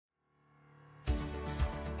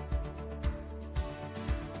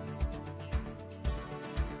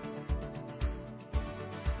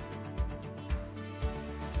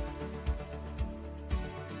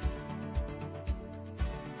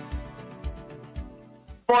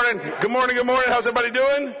Morning. Good morning. Good morning. How's everybody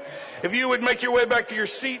doing? If you would make your way back to your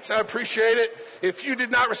seats, I appreciate it. If you did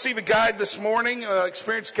not receive a guide this morning,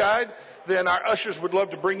 experience guide, then our ushers would love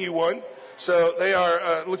to bring you one. So they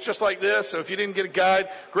are, looks just like this. So if you didn't get a guide,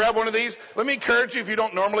 grab one of these. Let me encourage you, if you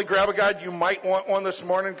don't normally grab a guide, you might want one this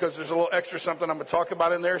morning because there's a little extra something I'm going to talk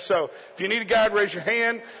about in there. So if you need a guide, raise your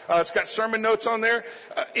hand. It's got sermon notes on there.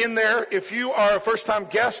 In there, if you are a first-time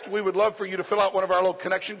guest, we would love for you to fill out one of our little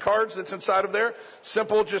connection cards that's inside of there.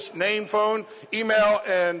 Simple, just name, phone, email,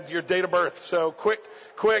 and your date of birth. So quick,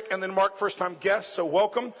 and then mark first-time guest. So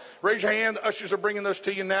welcome. Raise your hand. The ushers are bringing those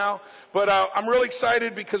to you now. But I'm really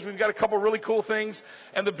excited because we've got a couple really cool things.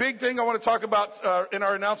 And the big thing I want to talk about in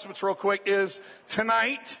our announcements real quick is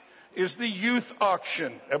tonight is the youth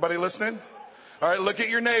auction. Everybody listening? All right, look at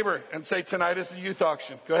your neighbor and say, tonight is the youth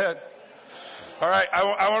auction. Go ahead. All right,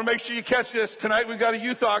 I want to make sure you catch this. Tonight we've got a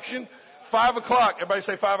youth auction, 5 o'clock. Everybody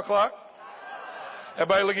say 5 o'clock.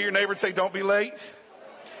 Everybody look at your neighbor and say, don't be late.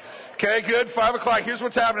 Okay, good. 5 o'clock. Here's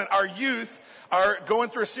what's happening. Our youth are going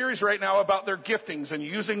through a series right now about their giftings and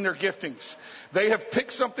using their giftings. They have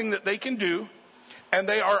picked something that they can do, and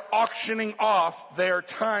they are auctioning off their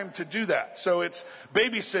time to do that. So it's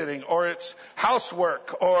babysitting, or it's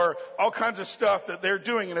housework, or all kinds of stuff that they're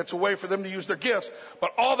doing, and it's a way for them to use their gifts.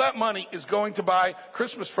 But all that money is going to buy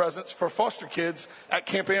Christmas presents for foster kids at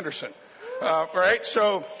Camp Anderson. Right?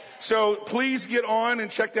 So please get on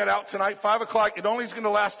and check that out tonight, 5 o'clock. It only is going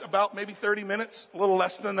to last about maybe 30 minutes, a little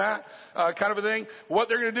less than that, kind of a thing. What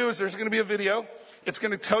they're going to do is there's going to be a video. It's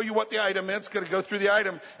going to tell you what the item is. It's going to go through the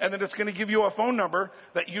item, and then it's going to give you a phone number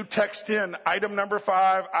that you text in. Item number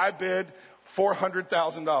 5, I bid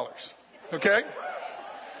 $400,000. Okay?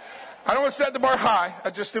 I don't want to set the bar high.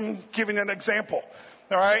 I just am giving an example.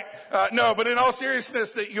 All right? No, but in all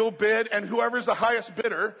seriousness, that you'll bid, and whoever's the highest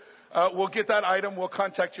bidder, we'll get that item. We'll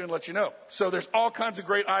contact you and let you know. So there's all kinds of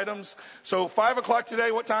great items. So 5 o'clock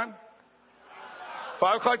today, what time?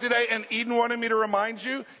 5 o'clock today. And Eden wanted me to remind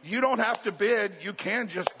you, you don't have to bid. You can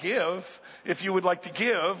just give if you would like to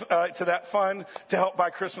give to that fund to help buy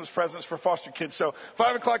Christmas presents for foster kids. So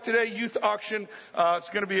 5 o'clock today, youth auction. It's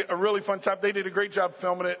going to be a really fun time. They did a great job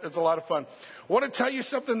filming it. It's a lot of fun. I want to tell you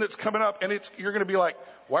something that's coming up, and you're going to be like,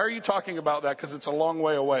 why are you talking about that? Because it's a long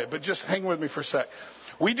way away. But just hang with me for a sec.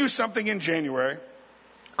 We do something in January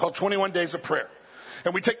called 21 Days of Prayer.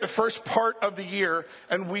 And we take the first part of the year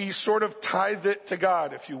and we sort of tithe it to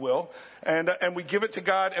God, if you will. And we give it to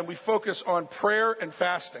God and we focus on prayer and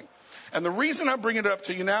fasting. And the reason I'm bringing it up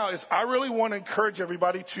to you now is I really want to encourage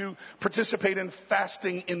everybody to participate in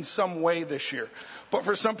fasting in some way this year. But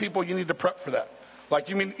for some people, you need to prep for that. Like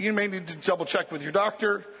you may need to double check with your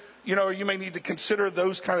doctor. You know, you may need to consider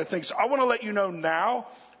those kind of things. So I want to let you know now,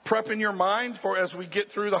 prep in your mind for as we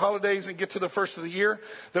get through the holidays and get to the first of the year,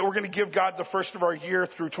 that we're going to give God the first of our year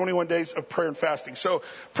through 21 days of prayer and fasting. So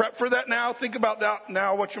prep for that now. Think about that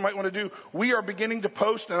now, what you might want to do. We are beginning to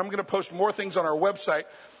post, and I'm going to post more things on our website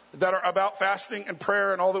that are about fasting and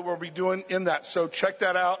prayer and all that we'll be doing in that. So check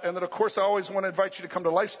that out. And then, of course, I always want to invite you to come to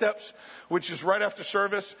Life Steps, which is right after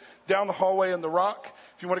service down the hallway in the Rock.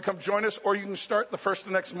 If you want to come join us, or you can start the first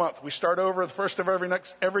of next month. We start over the first of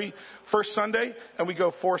every first Sunday, and we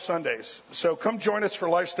go 4 Sundays. So come join us for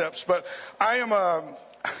Life Steps. But I'm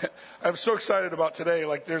so excited about today.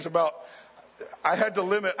 Like I had to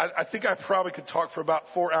limit. I think I probably could talk for about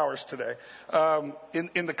 4 hours today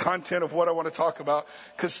in the content of what I want to talk about.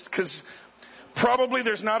 Because probably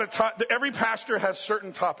there's not every pastor has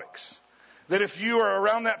certain topics. That if you are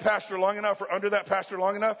around that pastor long enough or under that pastor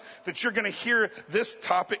long enough, that you're going to hear this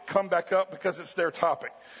topic come back up because it's their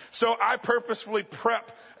topic. So I purposefully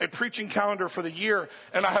prep a preaching calendar for the year,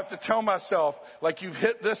 and I have to tell myself, like, you've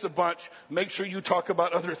hit this a bunch, make sure you talk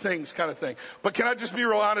about other things, kind of thing. But can I just be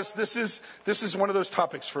real honest? This is one of those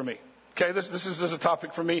topics for me. Okay, this is a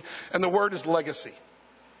topic for me, and the word is legacy.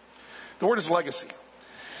 The word is legacy.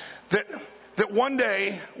 That one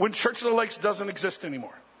day, when Church of the Lakes doesn't exist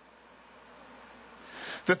anymore,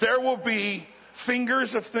 that there will be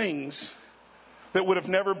fingers of things that would have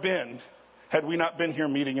never been had we not been here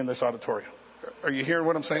meeting in this auditorium. Are you hearing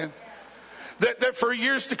what I'm saying? That for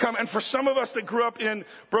years to come, and for some of us that grew up in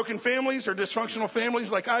broken families or dysfunctional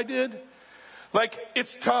families like I did, like,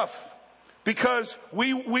 it's tough because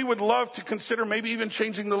we would love to consider maybe even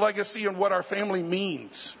changing the legacy and what our family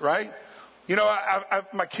means, right? You know,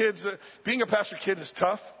 my kids, being a pastor kid is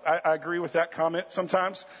tough. I agree with that comment.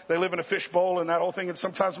 Sometimes they live in a fishbowl and that whole thing. And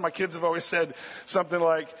sometimes my kids have always said something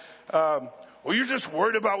like, well, you're just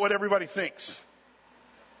worried about what everybody thinks.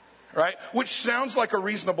 Right? Which sounds like a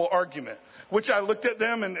reasonable argument. Which I looked at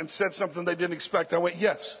them and said something they didn't expect. I went,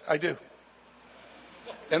 yes, I do.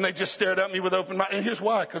 And they just stared at me with open mouth. And here's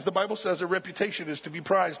why. Because the Bible says a reputation is to be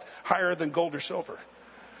prized higher than gold or silver.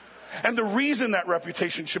 And the reason that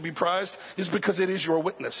reputation should be prized is because it is your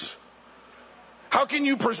witness. How can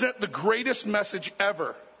you present the greatest message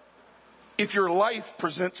ever if your life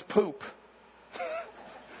presents poop?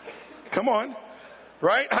 Come on.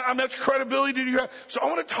 Right? How much credibility do you have? So I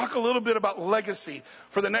want to talk a little bit about legacy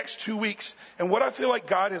for the next 2 weeks and what I feel like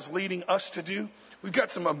God is leading us to do. We've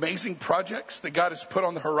got some amazing projects that God has put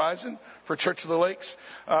on the horizon for Church of the Lakes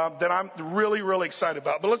that I'm really, really excited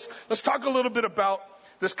about. But let's talk a little bit about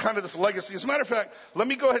this legacy. As a matter of fact, let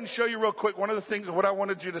me go ahead and show you real quick. One of the things, what I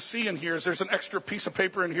wanted you to see in here is there's an extra piece of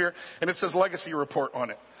paper in here, and it says Legacy Report on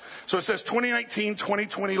it. So it says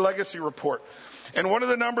 2019-2020 Legacy Report. And one of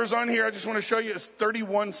the numbers on here I just want to show you is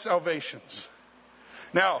 31 salvations.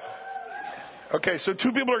 Now, okay, so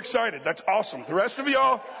 2 people are excited. That's awesome. The rest of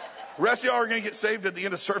y'all are going to get saved at the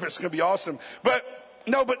end of service. It's going to be awesome. But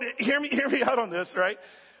hear me out on this, right?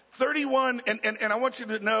 31, and I want you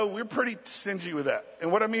to know we're pretty stingy with that.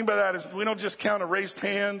 And what I mean by that is we don't just count a raised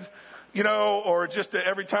hand, or just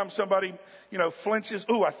every time somebody, flinches.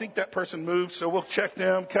 Ooh, I think that person moved, so we'll check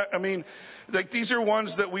them. I mean, these are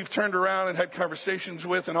ones that we've turned around and had conversations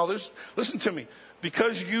with and all this. Listen to me.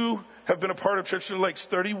 Because you have been a part of Church of the Lakes,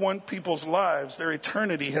 31 people's lives, their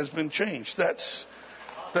eternity has been changed. That's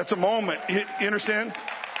a moment. You understand?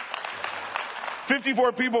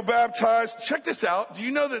 54 people baptized. Check this out. Do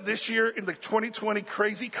you know that this year, in the 2020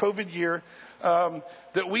 crazy COVID year,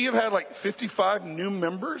 that we have had 55 new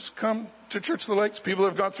members come to Church of the Lakes? People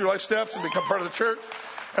have gone through life steps and become part of the church.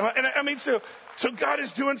 And I mean, so God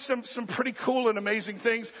is doing some pretty cool and amazing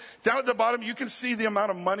things. Down at the bottom, you can see the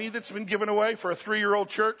amount of money that's been given away for a 3-year-old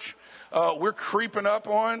church. We're creeping up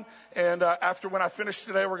on. And when I finish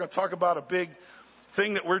today, we're going to talk about a big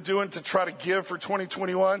thing that we're doing to try to give for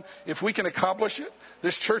 2021. If we can accomplish it,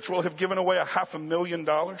 this church will have given away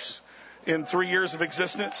 $500,000 in 3 years of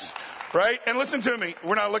existence, right? And listen to me,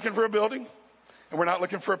 we're not looking for a building, and we're not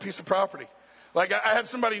looking for a piece of property. I had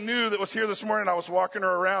somebody new that was here this morning. I was walking her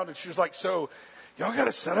around, and she was like, "So, y'all got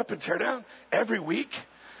to set up and tear down every week?"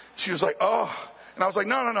 She was like, "Oh," and I was like,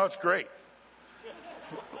 "No, it's great."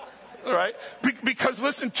 All right, because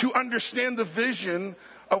listen, to understand the vision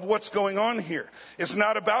of what's going on here. It's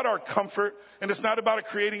not about our comfort, and it's not about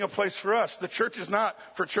creating a place for us. The church is not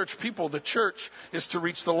for church people. The church is to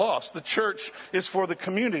reach the lost. The church is for the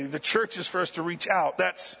community. The church is for us to reach out.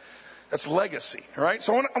 That's legacy, all right?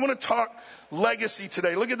 So I want to talk legacy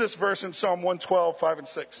today. Look at this verse in Psalm 112, 5 and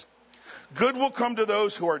 6. Good will come to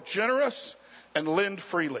those who are generous and lend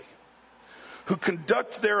freely, who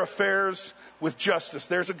conduct their affairs with justice.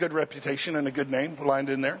 There's a good reputation and a good name lined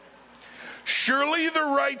in there. Surely the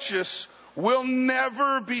righteous will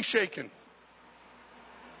never be shaken.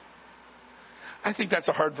 I think that's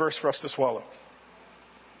a hard verse for us to swallow.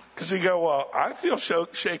 Because you go, well, I feel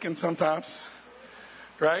shaken sometimes,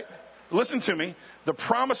 right? Listen to me. The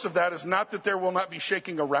promise of that is not that there will not be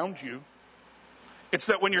shaking around you. It's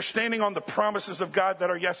that when you're standing on the promises of God that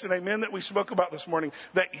are yes and amen that we spoke about this morning,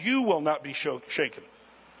 that you will not be shaken.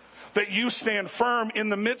 That you stand firm in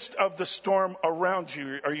the midst of the storm around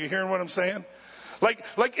you. Are you hearing what I'm saying?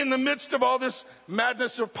 Like in the midst of all this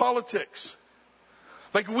madness of politics.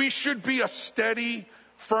 We should be a steady,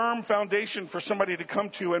 firm foundation for somebody to come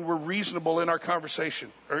to, and we're reasonable in our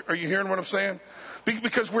conversation. Are you hearing what I'm saying?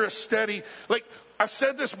 Because we're a steady, I've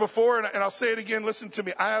said this before, and I'll say it again. Listen to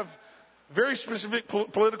me. I have very specific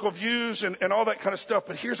political views and all that kind of stuff,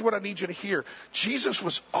 but here's what I need you to hear. Jesus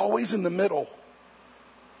was always in the middle.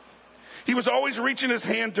 He was always reaching his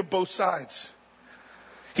hand to both sides.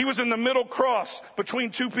 He was in the middle cross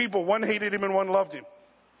between 2 people. One hated him and one loved him.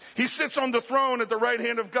 He sits on the throne at the right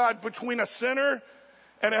hand of God between a sinner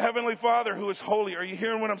and a heavenly Father who is holy. Are you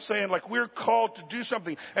hearing what I'm saying? We're called to do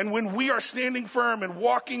something. And when we are standing firm and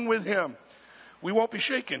walking with him, we won't be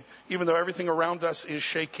shaken, even though everything around us is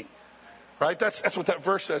shaking. Right? That's what that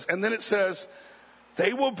verse says. And then it says,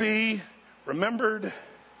 they will be remembered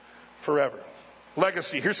forever.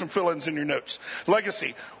 Legacy. Here's some fill-ins in your notes.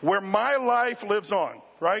 Legacy. Where my life lives on.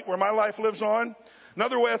 Right? Where my life lives on.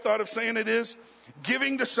 Another way I thought of saying it is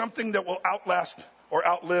giving to something that will outlast or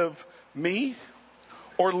outlive me,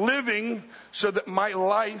 or living so that my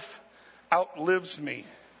life outlives me.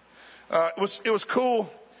 It was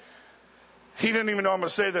cool. He didn't even know I'm going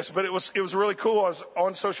to say this, but it was really cool. I was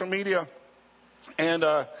on social media, and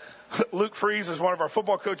Luke Freeze is one of our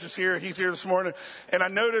football coaches here. He's here this morning, and I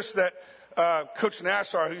noticed that Coach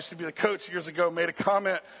Nassar, who used to be the coach years ago, made a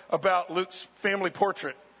comment about Luke's family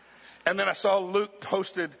portrait. And then I saw Luke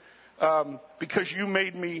posted, because you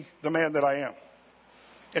made me the man that I am.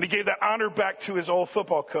 And he gave that honor back to his old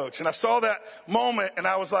football coach. And I saw that moment, and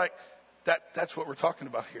I was like, that's what we're talking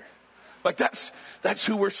about here. Like, that's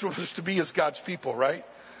who we're supposed to be as God's people, right?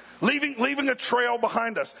 Leaving a trail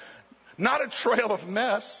behind us. Not a trail of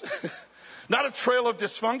mess. Not a trail of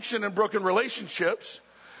dysfunction and broken relationships.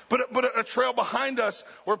 But a trail behind us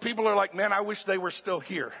where people are like, man, I wish they were still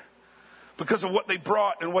here. Because of what they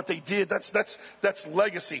brought and what they did. That's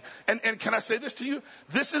legacy. And can I say this to you?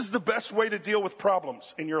 This is the best way to deal with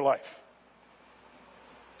problems in your life.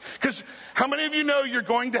 Because how many of you know you're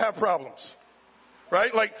going to have problems?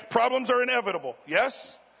 Right? Like, problems are inevitable.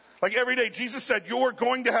 Yes? Like, every day, Jesus said, you're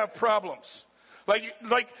going to have problems. Like,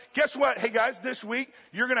 guess what? Hey, guys, this week,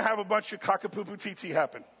 you're going to have a bunch of cockapoo-poo-tee-tee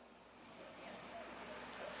happen.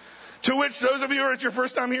 To which those of you who are, it's your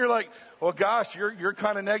first time here, like, well, gosh, you're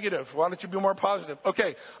kind of negative. Why don't you be more positive?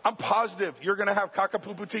 Okay, I'm positive you're going to have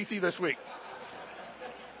cockapoo-poo-tee-tee this week.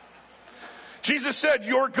 Jesus said,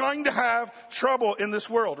 you're going to have trouble in this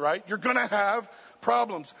world, right? You're going to have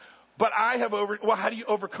problems. But how do you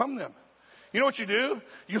overcome them? You know what you do?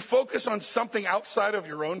 You focus on something outside of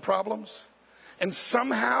your own problems, and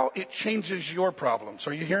somehow it changes your problems.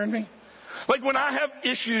 Are you hearing me? Like, when I have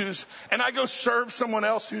issues and I go serve someone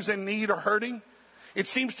else who's in need or hurting, it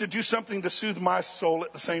seems to do something to soothe my soul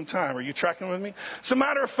at the same time. Are you tracking with me? As a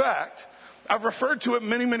matter of fact, I've referred to it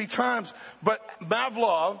many, many times, but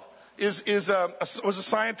Maslow was a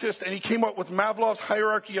scientist, and he came up with Maslow's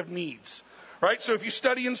hierarchy of needs. Right? So if you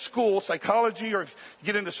study in school, psychology, or if you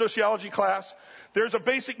get into sociology class, there's a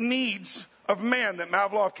basic needs of man that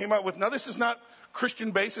Maslow came up with. Now, this is not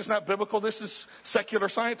Christian-based. It's not biblical. This is secular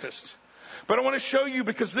scientists. But I want to show you,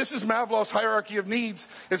 because this is Maslow's hierarchy of needs,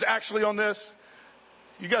 is actually on this.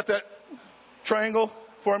 You got that triangle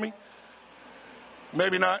for me?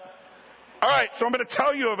 Maybe not. All right, so I'm going to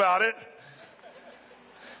tell you about it.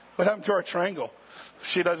 What happened to our triangle?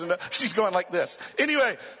 She doesn't know. She's going like this.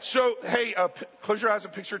 Anyway, so, hey, close your eyes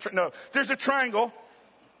and picture no. There's a triangle,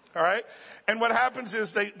 all right? And what happens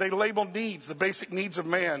is they label needs, the basic needs of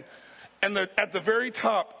man. And at the very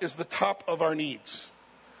top is the top of our needs.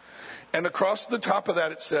 And across the top of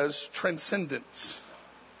that it says transcendence.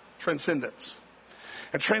 Transcendence.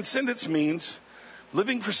 And transcendence means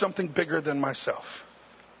living for something bigger than myself.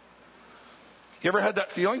 You ever had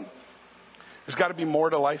that feeling? There's got to be more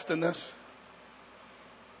to life than this.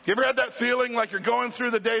 You ever had that feeling like you're going through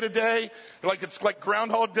the day-to-day, like it's like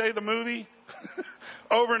Groundhog Day, the movie,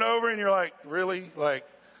 over and over, and you're like, really? Like,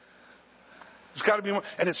 there's got to be more.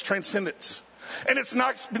 And it's transcendence. And it's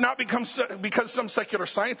not because some secular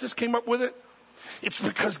scientist came up with it. It's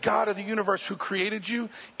because God of the universe, who created you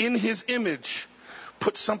in his image,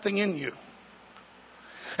 put something in you.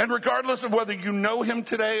 And regardless of whether you know him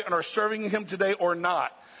today and are serving him today or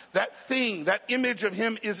not, that thing, that image of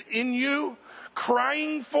him is in you,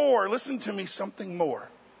 crying for, listen to me, something more.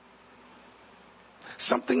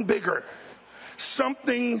 Something bigger.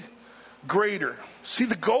 Something greater. See,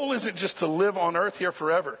 the goal isn't just to live on earth here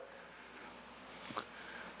forever.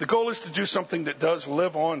 The goal is to do something that does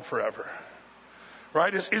live on forever.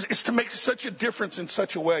 Right? Is to make such a difference in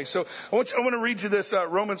such a way. So I want to read you this,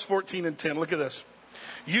 Romans 14:10. Look at this.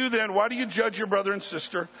 You then, why do you judge your brother and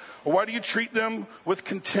sister? Or why do you treat them with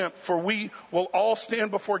contempt? For we will all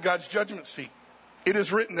stand before God's judgment seat. It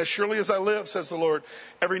is written, as surely as I live, says the Lord,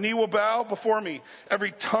 every knee will bow before me.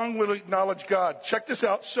 Every tongue will acknowledge God. Check this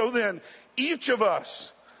out. So then, each of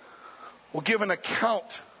us will give an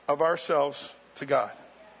account of ourselves to God.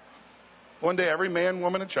 One day, every man,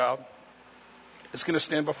 woman, and child is going to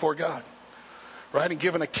stand before God. Right? And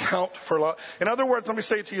give an account for life. In other words, let me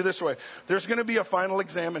say it to you this way. There's going to be a final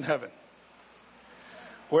exam in heaven.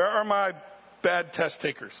 Where are my bad test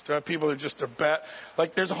takers? Do I have people that just are bad?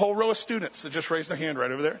 Like, there's a whole row of students that just raised their hand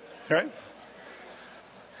right over there. Right?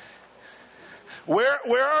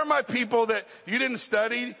 Where are my people that you didn't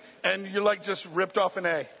study and you're like just ripped off an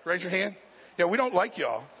A? Raise your hand. Yeah, we don't like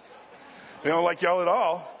y'all. We don't like y'all at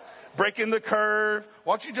all. Breaking the curve.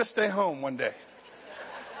 Why don't you just stay home one day?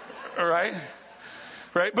 All right?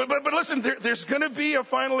 Right? But listen, there's going to be a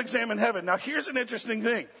final exam in heaven. Now, here's an interesting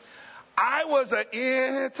thing. I was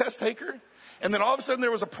a test taker, and then all of a sudden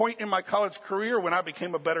there was a point in my college career when I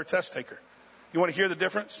became a better test taker. You want to hear the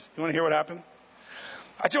difference? You want to hear what happened?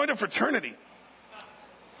 I joined a fraternity.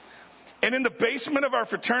 And in the basement of our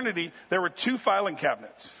fraternity, there were 2 filing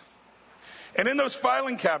cabinets. And in those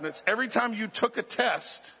filing cabinets, every time you took a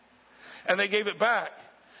test and they gave it back,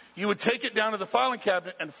 you would take it down to the filing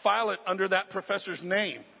cabinet and file it under that professor's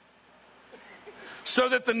name. So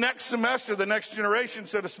that the next semester, the next generation,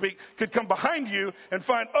 so to speak, could come behind you and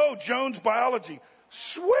find, oh, Jones biology.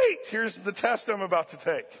 Sweet, here's the test I'm about to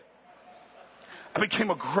take. I became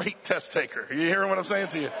a great test taker. You hearing what I'm saying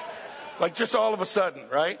to you? Like just all of a sudden,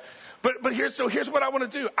 right? But here's what I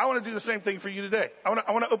want to do. I want to do the same thing for you today. I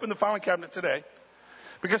want to open the filing cabinet today,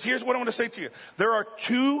 because here's what I want to say to you. There are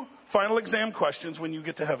 2 final exam questions when you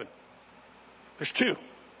get to heaven. There's 2.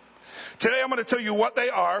 Today I'm going to tell you what they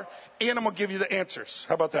are, and I'm going to give you the answers.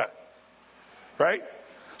 How about that? Right?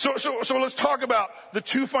 So let's talk about the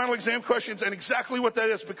 2 final exam questions and exactly what that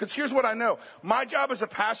is, because here's what I know. My job as a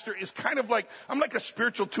pastor is kind of like, I'm like a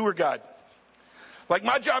spiritual tour guide. Like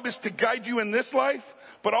my job is to guide you in this life,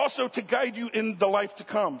 but also to guide you in the life to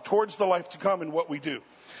come, towards the life to come in what we do.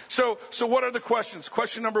 So what are the questions?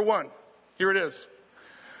 Question number 1. Here it is.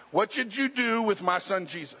 What did you do with my son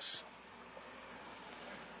Jesus?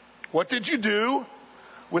 What did you do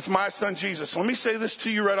with my son Jesus? Let me say this to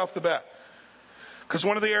you right off the bat, because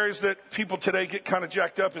one of the areas that people today get kind of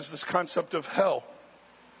jacked up is this concept of hell.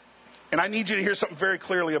 And I need you to hear something very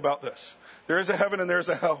clearly about this. There is a heaven and there is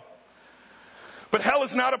a hell. But hell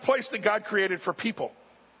is not a place that God created for people.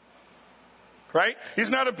 Right? He's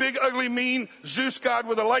not a big, ugly, mean Zeus god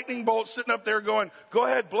with a lightning bolt sitting up there going, go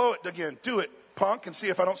ahead, blow it again. Do it, punk, and see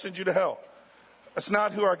if I don't send you to hell. That's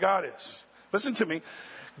not who our God is. Listen to me.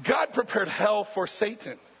 God prepared hell for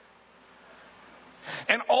Satan.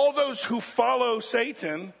 And all those who follow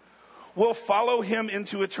Satan will follow him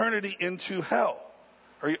into eternity, into hell.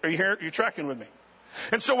 Are you here? Are you tracking with me?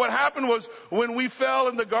 And so what happened was, when we fell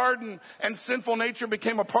in the garden and sinful nature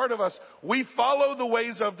became a part of us, we follow the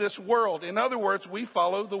ways of this world. In other words, we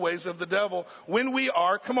follow the ways of the devil. When we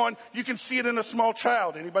are, come on, you can see it in a small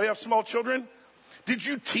child. Anybody have small children? Did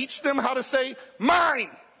you teach them how to say,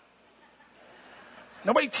 mine?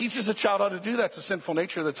 Nobody teaches a child how to do that. It's a sinful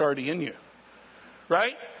nature that's already in you.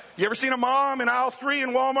 Right? You ever seen a mom in aisle 3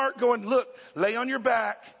 in Walmart going, look, lay on your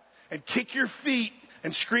back and kick your feet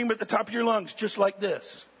and scream at the top of your lungs just like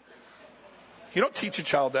this? You don't teach a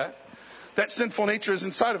child that. That sinful nature is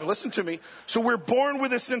inside of it. Listen to me. So we're born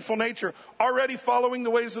with a sinful nature, already following the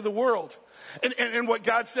ways of the world. And what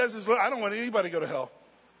God says is, look, I don't want anybody to go to hell.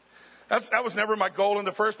 That was never my goal in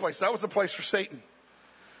the first place. That was the place for Satan.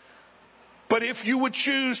 But if you would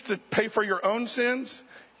choose to pay for your own sins,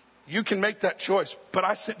 you can make that choice. But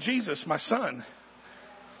I sent Jesus, my son,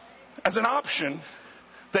 as an option,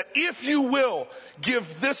 that if you will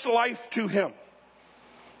give this life to him,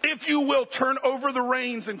 if you will turn over the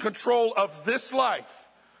reins and control of this life,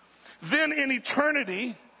 then in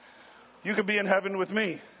eternity, you could be in heaven with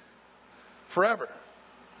me forever.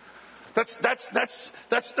 That's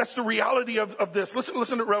the reality of this.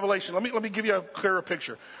 Listen to Revelation. Let me give you a clearer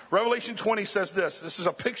picture. Revelation 20 says this. This is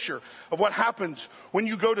a picture of what happens when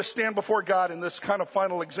you go to stand before God in this kind of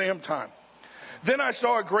final exam time. Then I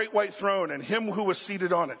saw a great white throne and him who was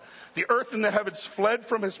seated on it. The earth and the heavens fled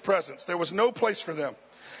from his presence. There was no place for them.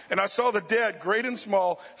 And I saw the dead, great and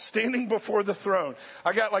small, standing before the throne.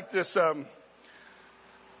 I got like this,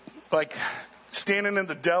 like standing in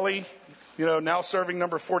the deli, now serving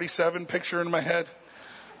number 47 picture in my head.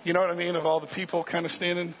 You know what I mean? Of all the people kind of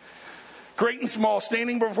standing, great and small,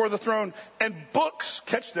 standing before the throne. And books,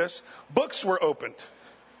 catch this, books were opened.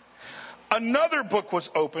 Another book was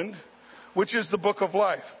opened, which is the book of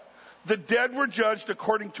life. The dead were judged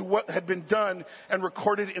according to what had been done and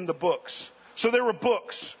recorded in the books. So there were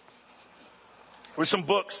books. There were some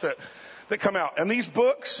books that come out. And these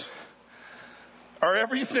books are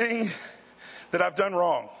everything that I've done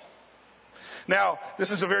wrong. Now,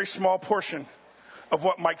 this is a very small portion of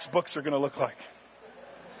what Mike's books are going to look like.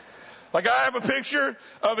 Like I have a picture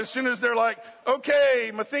of as soon as they're like,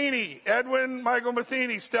 okay, Matheny, Edwin Michael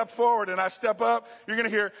Matheny, step forward. And I step up, you're going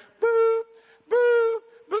to hear, boo, boo,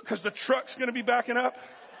 boo, because the truck's going to be backing up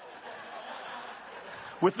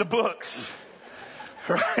with the books,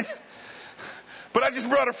 right? But I just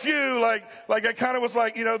brought a few, like I kind of was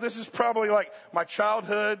like, this is probably like my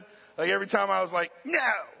childhood. Like every time I was like, no,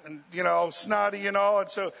 and snotty and all. And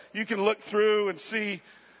so you can look through and see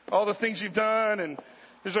all the things you've done. And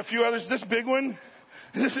there's a few others. This big one,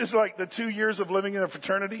 this is like the 2 years of living in a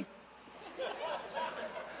fraternity.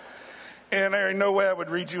 And there ain't no way I would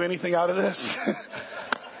read you anything out of this.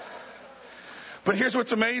 But here's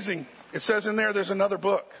what's amazing. It says in there's another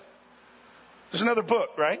book. There's another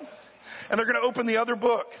book, right? And they're going to open the other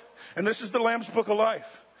book. And this is the Lamb's Book of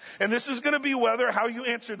Life. And this is going to be how you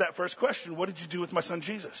answered that first question. What did you do with my son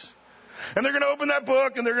Jesus? And they're going to open that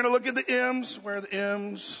book and they're going to look at the M's. Where are the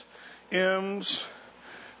M's? M's.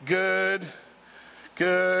 Good.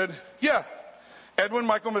 Good. Yeah. Edwin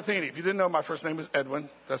Michael Matheny. If you didn't know, my first name is Edwin.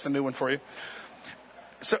 That's a new one for you.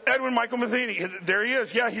 So Edwin Michael Matheny. There he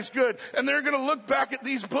is. Yeah, he's good. And they're going to look back at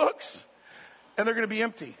these books and they're going to be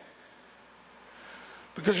empty.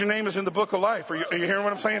 Because your name is in the book of life. Are you hearing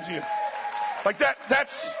what I'm saying to you? Like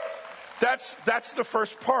that's the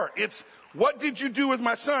first part. It's, what did you do with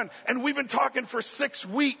my son? And we've been talking for 6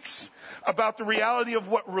 weeks about the reality of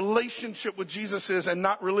what relationship with Jesus is and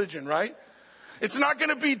not religion, right? It's not going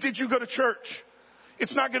to be, did you go to church?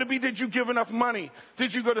 It's not going to be, did you give enough money?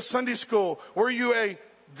 Did you go to Sunday school? Were you a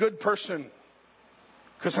good person?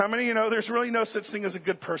 Because how many of you know there's really no such thing as a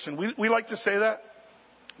good person? We like to say that.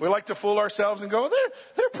 We like to fool ourselves and go,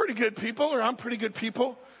 they're pretty good people, or I'm pretty good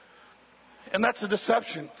people. And that's a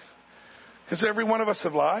deception. Because every one of us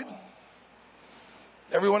have lied.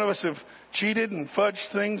 Every one of us have cheated and fudged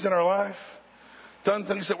things in our life. Done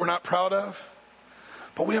things that we're not proud of.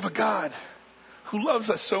 But we have a God who loves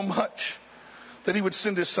us so much that he would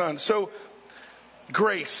send his son. So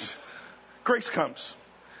grace comes.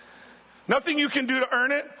 Nothing you can do to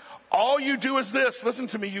earn it. All you do is this. Listen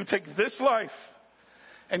to me. You take this life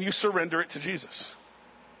and you surrender it to Jesus.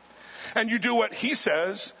 And you do what he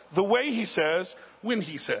says, the way he says, when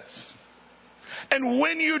he says. And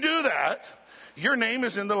when you do that, your name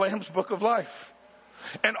is in the Lamb's book of life.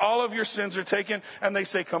 And all of your sins are taken, and they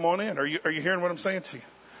say, come on in. Are you hearing what I'm saying to you?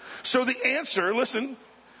 So the answer, listen,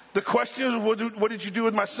 the question is, what did you do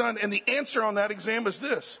with my son? And the answer on that exam is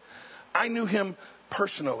this. I knew him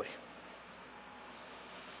personally.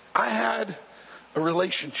 I had a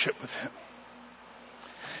relationship with him.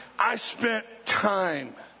 I spent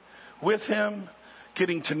time with him,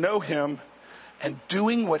 getting to know him, and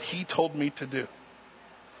doing what he told me to do.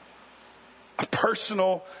 A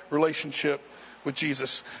personal relationship with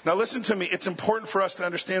Jesus. Now listen to me. It's important for us to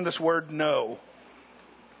understand this word know.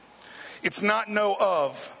 It's not know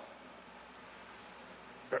of.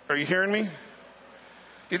 Are you hearing me?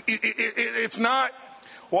 It's not,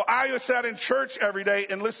 well, I sat in church every day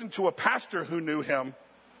and listened to a pastor who knew him.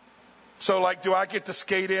 So like, do I get to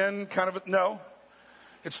skate in kind of? No.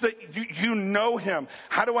 It's that you know him.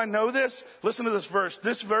 How do I know this? Listen to this verse.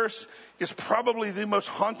 This verse is probably the most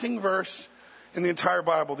haunting verse in the entire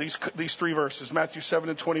Bible. These 3 verses, Matthew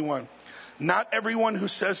 7:21. Not everyone who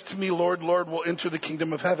says to me, Lord, Lord, will enter the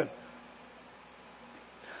kingdom of heaven,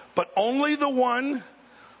 but only the one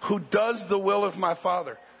who does the will of my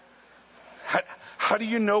Father. How do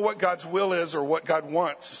you know what God's will is or what God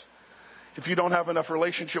wants if you don't have enough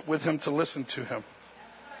relationship with him to listen to him?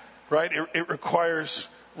 Right? It requires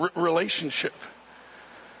relationship.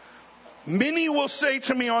 Many will say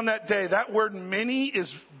to me on that day, that word many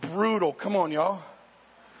is brutal. Come on, y'all.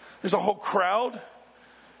 There's a whole crowd.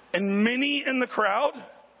 And many in the crowd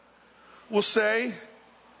will say,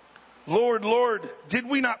 Lord, Lord, did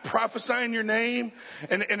we not prophesy in your name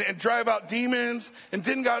and drive out demons? And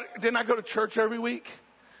didn't I go to church every week?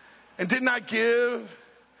 And didn't I give?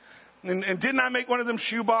 And didn't I make one of them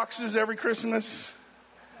shoe boxes every Christmas?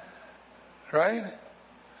 Right?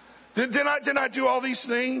 Didn't I do all these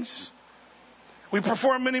things? We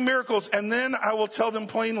perform many miracles. And then I will tell them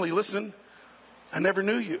plainly, listen, I never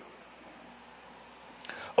knew you.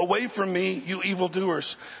 Away from me, you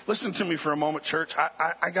evildoers. Listen to me for a moment, church.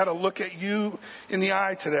 I got to look at you in the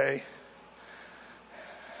eye today.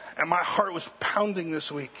 And my heart was pounding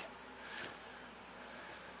this week.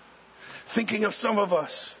 Thinking of some of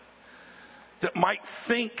us that might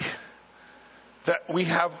think that we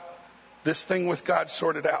have this thing with God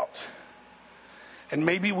sorted out. And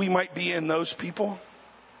maybe we might be in those people.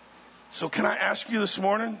 So can I ask you this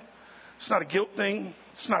morning? It's not a guilt thing.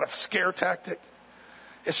 It's not a scare tactic.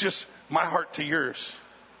 It's just my heart to yours.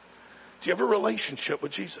 Do you have a relationship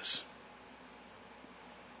with Jesus?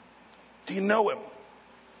 Do you know him?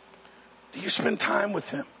 Do you spend time with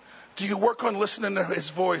him? Do you work on listening to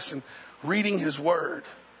his voice and reading his word?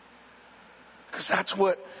 Because that's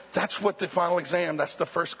what the final exam, that's the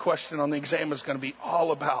first question on the exam is going to be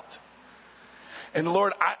all about. And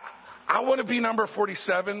Lord, I want to be number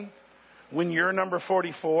 47 when you're number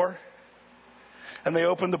 44. And they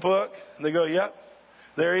open the book and they go, yep,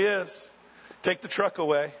 there he is. Take the truck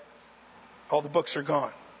away. All the books are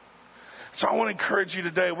gone. So I want to encourage you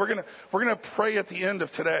today. We're gonna pray at the end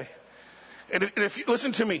of today. And if you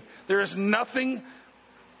listen to me, there is nothing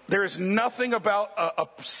about a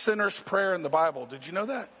sinner's prayer in the Bible. Did you know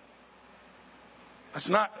that? That's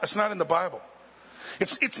not in the Bible.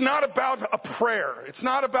 It's not about a prayer. It's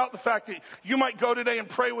not about the fact that you might go today and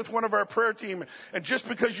pray with one of our prayer team, and just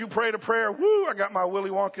because you prayed a prayer, woo, I got my Willy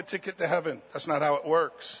Wonka ticket to heaven. That's not how it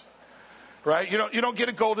works. Right? You don't get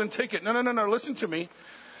a golden ticket. No. Listen to me.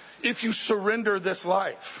 If you surrender this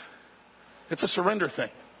life, it's a surrender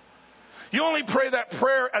thing. You only pray that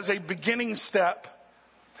prayer as a beginning step.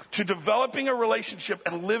 to developing a relationship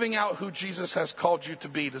and living out who Jesus has called you to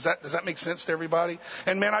be. Does that make sense to everybody?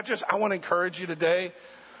 And man, I want to encourage you today.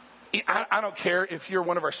 I don't care if you're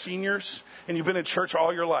one of our seniors and you've been in church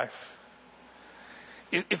all your life.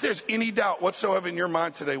 If there's any doubt whatsoever in your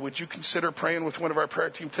mind today, would you consider praying with one of our prayer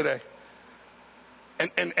team today?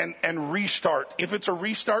 And restart. If it's a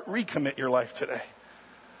restart, recommit your life today.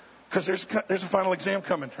 Because there's a final exam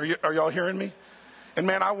coming. Are y'all hearing me? And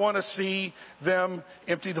man, I want to see them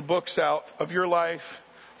empty the books out of your life.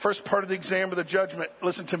 First part of the exam of the judgment,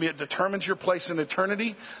 listen to me, it determines your place in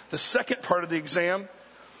eternity. The second part of the exam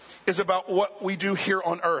is about what we do here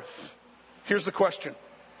on earth. Here's the question.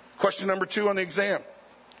 Question number 2 on the exam.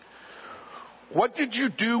 What did you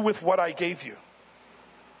do with what I gave you?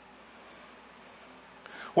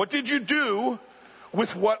 What did you do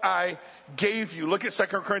with what I gave you? Look at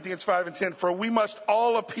 2 Corinthians 5:10. For we must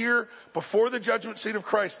all appear before the judgment seat of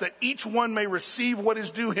Christ, that each one may receive what is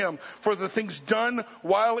due him for the things done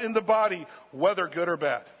while in the body, whether good or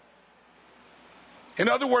bad. In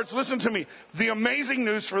other words, listen to me. The amazing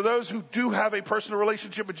news for those who do have a personal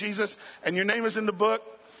relationship with Jesus, and your name is in the book,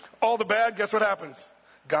 all the bad, guess what happens?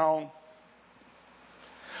 Gone.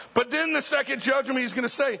 But then the second judgment, he's going to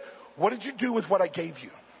say, what did you do with what I gave you?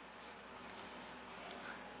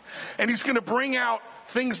 And he's going to bring out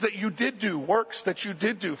things that you did do, works that you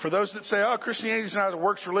did do. For those that say, oh, Christianity is not a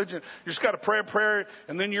works religion. You just got to pray a prayer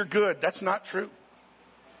and then you're good. That's not true.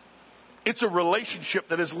 It's a relationship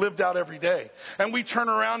that is lived out every day. And we turn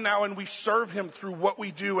around now and we serve him through what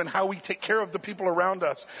we do and how we take care of the people around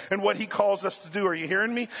us and what he calls us to do. Are you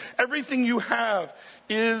hearing me? Everything you have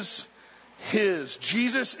is his.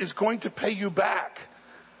 Jesus is going to pay you back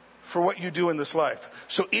for what you do in this life.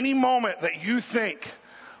 So any moment that you think,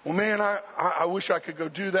 well, man, I wish I could go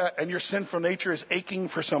do that, and your sinful nature is aching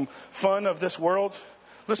for some fun of this world,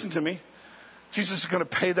 listen to me. Jesus is going to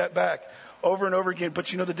pay that back over and over again.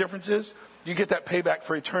 But you know the difference is? You get that payback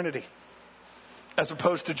for eternity as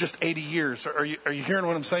opposed to just 80 years. Are you hearing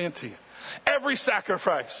what I'm saying to you? Every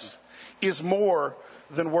sacrifice is more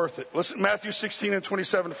than worth it. Listen, Matthew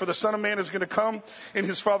 16:27. For the Son of Man is going to come in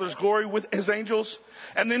his Father's glory with his angels,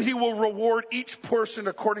 and then he will reward each person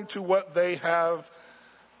according to what they have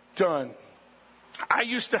done. I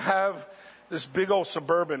used to have this big old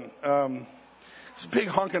Suburban, this big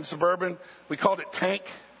honking Suburban. We called it Tank.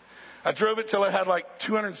 I drove it till it had like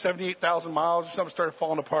 278,000 miles or something, started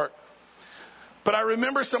falling apart. But I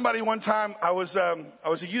remember somebody one time, I was a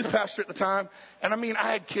youth pastor at the time, and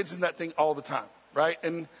I had kids in that thing all the time, right?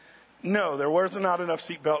 And no, there was not enough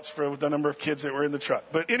seat belts for the number of kids that were in the truck.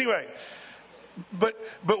 But anyway,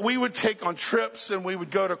 But we would take on trips and we would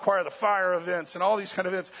go to Choir the Fire events and all these kind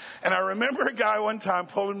of events. And I remember a guy one time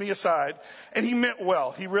pulling me aside, and he meant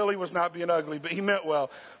well. He really was not being ugly, but he meant well.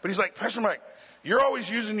 But he's like, Pastor Mike, you're always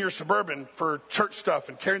using your Suburban for church stuff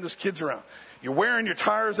and carrying those kids around. You're wearing your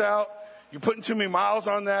tires out. You're putting too many miles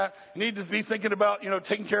on that. You need to be thinking about,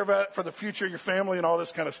 taking care of that for the future of your family and all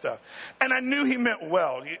this kind of stuff. And I knew he meant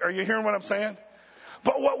well. Are you hearing what I'm saying?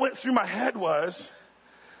 But what went through my head was,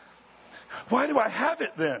 why do I have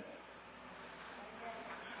it then?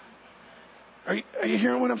 Are you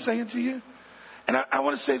hearing what I'm saying to you? And I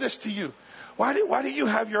want to say this to you. Why do you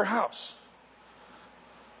have your house?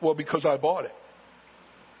 Well, because I bought it.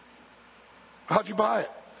 How'd you buy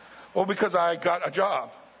it? Well, because I got a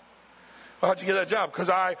job. Well, how'd you get that job? Because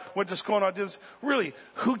I went to school and I did this. Really,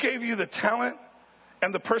 who gave you the talent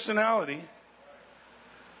and the personality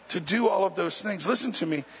to do all of those things? Listen to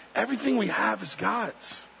me. Everything we have is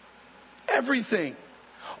God's. Everything.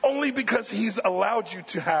 Only because he's allowed you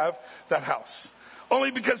to have that house. Only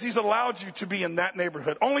because he's allowed you to be in that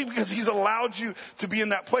neighborhood. Only because he's allowed you to be in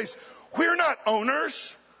that place. We're not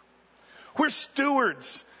owners. We're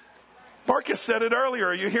stewards. Marcus said it earlier.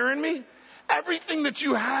 Are you hearing me? Everything that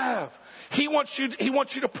you have, he wants you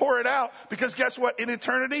to pour it out, because guess what? In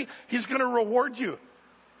eternity, he's going to reward you.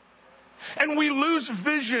 And we lose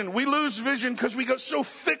vision. We lose vision because we get so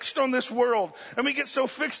fixed on this world, and we get so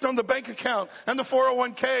fixed on the bank account and the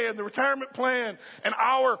 401k and the retirement plan and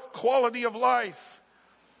our quality of life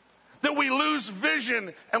that we lose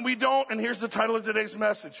vision, and we don't, and here's the title of today's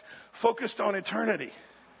message, focused on eternity.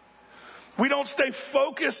 We don't stay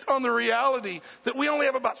focused on the reality that we only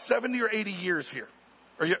have about 70 or 80 years here.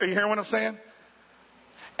 Are you hearing what I'm saying?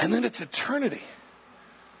 And then it's eternity.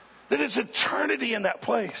 That it's eternity in that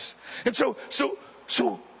place. And so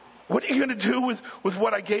what are you going to do with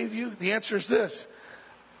what I gave you? The answer is this.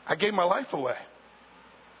 I gave my life away.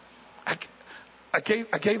 I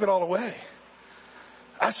gave it all away.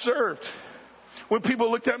 I served. When people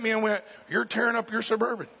looked at me and went, you're tearing up your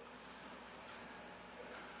Suburban.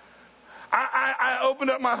 I I opened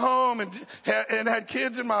up my home and had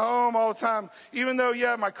kids in my home all the time, even though,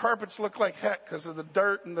 my carpets look like heck because of the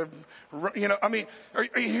dirt and are you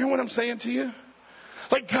hearing what I'm saying to you?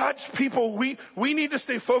 Like God's people, we need to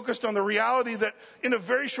stay focused on the reality that in a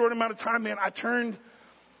very short amount of time, man,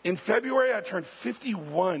 in February, I turned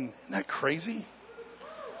 51. Isn't that crazy?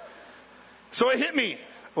 So it hit me.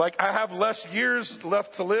 Like I have less years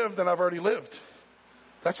left to live than I've already lived.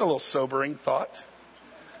 That's a little sobering thought,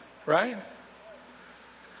 right?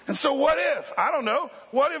 And so what if? I don't know.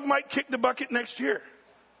 What if Mike kicked the bucket next year?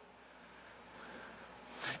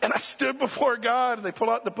 And I stood before God and they pull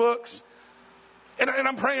out the books. And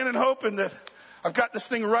I'm praying and hoping that I've got this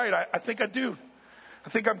thing right. I think I do. I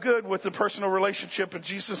think I'm good with the personal relationship, and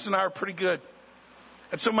Jesus and I are pretty good.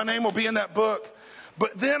 And so my name will be in that book.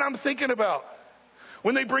 But then I'm thinking about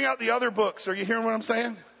when they bring out the other books. Are you hearing what I'm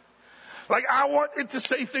saying? Like I want it to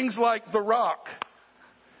say things like The Rock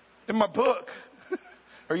in my book.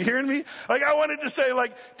 Are you hearing me? Like I wanted to say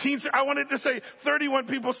I wanted to say 31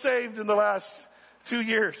 people saved in the last 2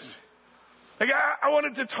 years. Like I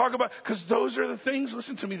wanted to talk about, because those are the things,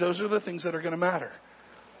 listen to me, those are the things that are going to matter.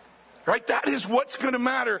 Right? That is what's going to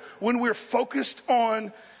matter when we're focused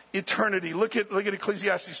on eternity. Look at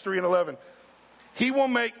Ecclesiastes 3:11. He will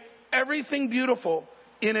make everything beautiful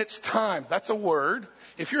in its time. That's a word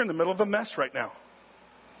if you're in the middle of a mess right now.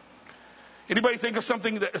 Anybody think of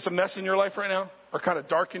something that is a mess in your life right now? Or kind of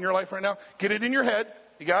dark in your life right now? Get it in your head.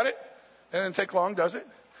 You got it? It doesn't take long, does it?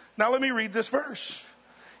 Now let me read this verse.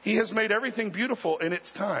 He has made everything beautiful in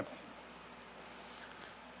its time.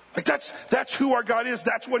 Like that's who our God is.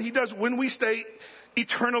 That's what he does when we stay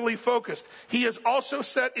eternally focused. He has also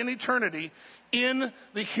set in eternity in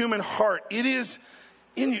the human heart. It is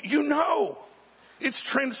in you. You know. It's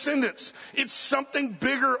transcendence. It's something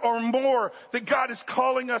bigger or more that God is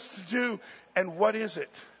calling us to do. And what is it?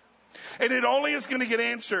 And it only is going to get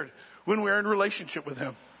answered when we're in relationship with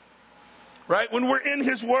him. Right? When we're in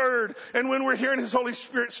his word and when we're hearing his Holy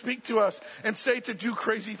Spirit speak to us and say to do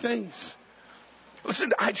crazy things.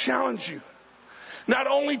 Listen, I challenge you not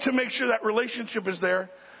only to make sure that relationship is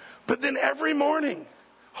there, but then every morning,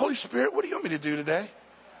 Holy Spirit, what do you want me to do today?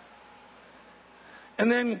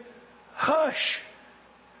 And then hush.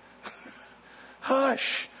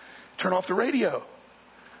 Hush. Turn off the radio.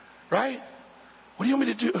 Right? What do you want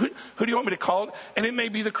me to do? Who do you want me to call? And it may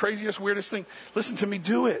be the craziest, weirdest thing. Listen to me,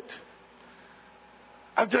 do it.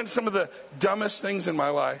 I've done some of the dumbest things in my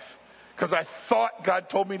life because I thought God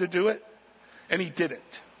told me to do it, and he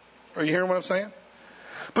didn't. Are you hearing what I'm saying?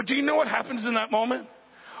 But do you know what happens in that moment?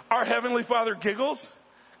 Our Heavenly Father giggles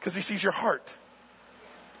because he sees your heart.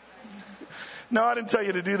 No, I didn't tell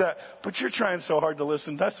you to do that, but you're trying so hard to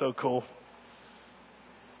listen. That's so cool.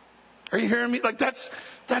 Are you hearing me? Like that's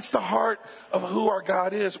the heart of who our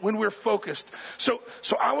God is when we're focused. So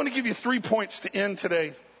I want to give you 3 points to end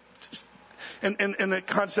today. In the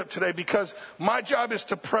concept today, because my job is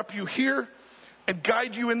to prep you here and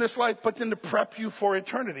guide you in this life, but then to prep you for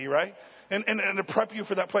eternity, right? And to prep you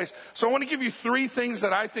for that place. So I want to give you 3 things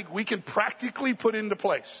that I think we can practically put into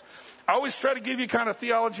place. I always try to give you kind of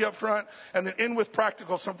theology up front and then end with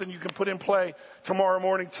practical, something you can put in play tomorrow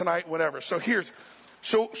morning, tonight, whatever. So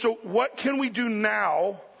what can we do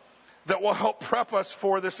now that will help prep us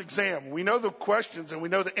for this exam? We know the questions and we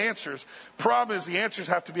know the answers. Problem is the answers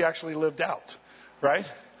have to be actually lived out,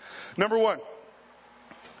 right? Number 1,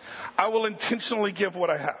 I will intentionally give what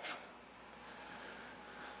I have.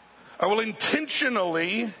 I will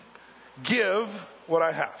intentionally give what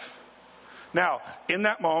I have. Now, in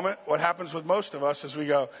that moment, what happens with most of us is we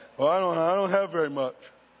go, well, I don't have very much.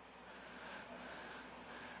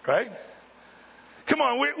 Right? Come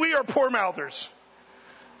on, we are poor mouthers.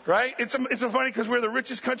 Right? It's funny because we're the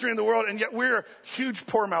richest country in the world, and yet we're huge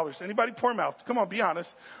poor mouthers. Anybody poor mouthed? Come on, be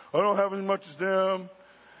honest. I don't have as much as them.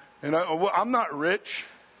 And I'm not rich.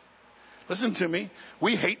 Listen to me.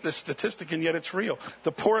 We hate this statistic, and yet it's real.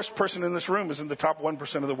 The poorest person in this room is in the top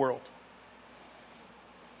 1% of the world.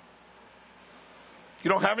 You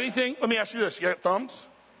don't have anything? Let me ask you this. You got thumbs?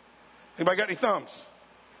 Anybody got any thumbs?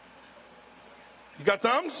 You got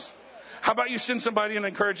thumbs? How about you send somebody an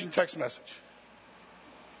encouraging text message?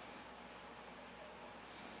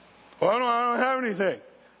 Well, I don't have anything.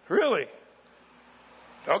 Really?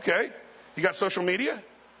 Okay. You got social media?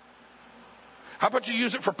 How about you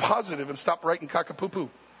use it for positive and stop writing cockapoo-poo?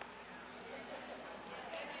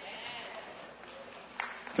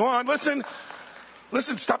 Come on, listen.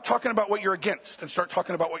 Listen, stop talking about what you're against and start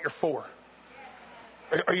talking about what you're for.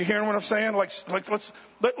 Are you hearing what I'm saying? Let's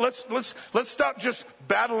stop just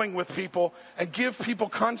battling with people and give people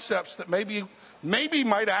concepts that maybe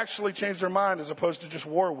might actually change their mind as opposed to just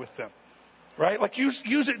war with them. right? Like use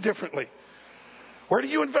it differently. Where do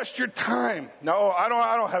you invest your time? No, I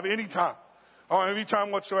don't have any time. I don't have any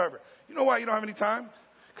time whatsoever. You know why you don't have any time?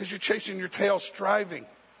 Because you're chasing your tail striving.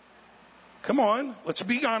 Come on, let's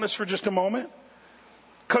be honest for just a moment.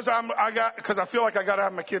 Because I feel like I got to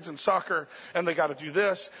have my kids in soccer, and they got to do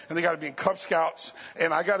this, and they got to be in Cub Scouts,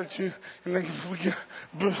 and I got to do.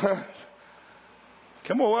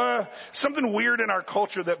 Come on, something weird in our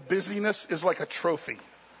culture that busyness is like a trophy,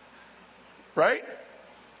 right?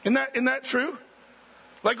 Isn't that true?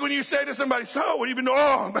 Like when you say to somebody, "So, what have you been doing?"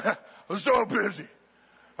 "Oh man, I was so busy.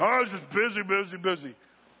 I was just busy."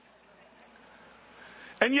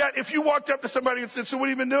 And yet, if you walked up to somebody and said, "So, what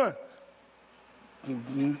have you been doing?"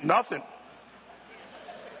 "Nothing."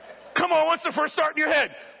 Come on, what's the first thought in your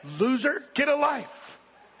head? Loser, get a life.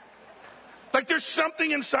 Like there's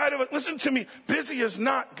something inside of it. Listen to me. Busy is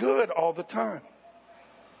not good all the time.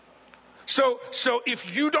 So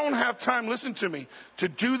if you don't have time, listen to me, to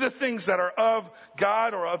do the things that are of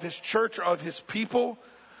God or of His church or of His people,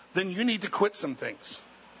 then you need to quit some things.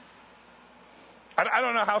 I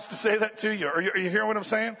don't know how else to say that to you. Are you hearing what I'm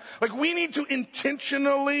saying? Like we need to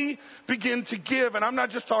intentionally begin to give. And I'm not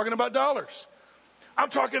just talking about dollars. I'm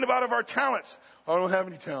talking about of our talents. I don't have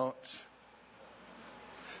any talents.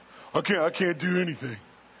 I can't do anything.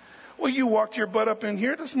 Well, you walked your butt up in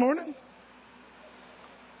here this morning.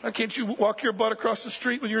 Why can't you walk your butt across the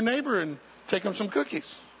street with your neighbor and take him some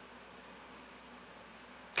cookies?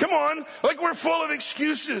 Come on. Like we're full of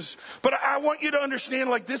excuses. But I want you to understand,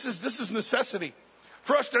 like this is necessity.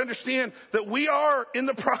 For us to understand that we are in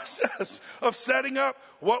the process of setting up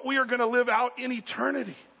what we are going to live out in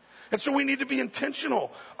eternity. And so we need to be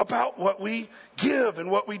intentional about what we give and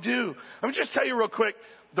what we do. Let me just tell you real quick,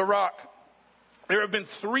 The Rock. There have been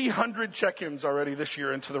 300 check-ins already this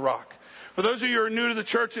year into The Rock. For those of you who are new to the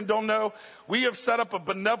church and don't know, we have set up a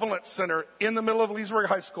benevolent center in the middle of Leesburg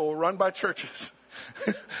High School run by churches.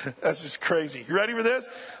 That's just crazy. You ready for this?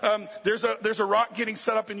 There's a rock getting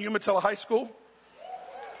set up in Umatilla High School.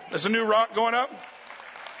 There's a new rock going up.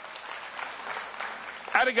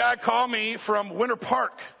 I had a guy call me from Winter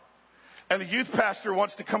Park, and the youth pastor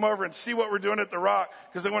wants to come over and see what we're doing at the Rock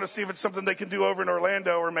because they want to see if it's something they can do over in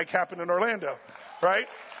Orlando or make happen in Orlando, right?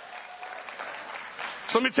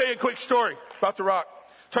 So let me tell you a quick story about the Rock.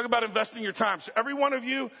 Talk about investing your time. So every one of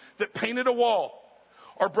you that painted a wall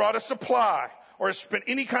or brought a supply or has spent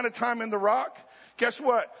any kind of time in the Rock, guess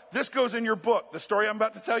what? This goes in your book. The story I'm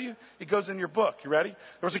about to tell you, it goes in your book. You ready?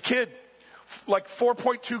 There was a kid, like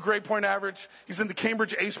 4.2 grade point average. He's in the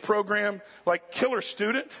Cambridge ACE program, like killer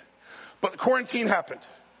student. But the quarantine happened.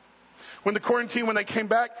 When they came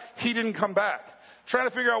back, he didn't come back. Trying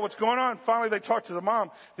to figure out what's going on. Finally, they talked to the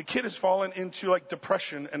mom. The kid has fallen into like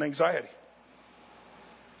depression and anxiety.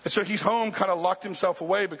 And so he's home, kind of locked himself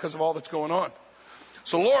away because of all that's going on.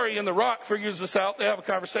 So Lori in the Rock figures this out. They have a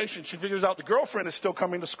conversation. She figures out the girlfriend is still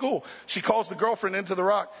coming to school. She calls the girlfriend into the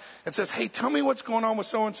Rock and says, "Hey, tell me what's going on with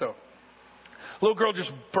so-and-so." Little girl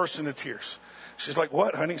just bursts into tears. She's like,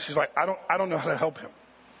 "What, honey?" She's like, I don't know how to help him.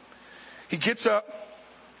 He gets up.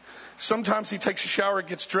 Sometimes he takes a shower,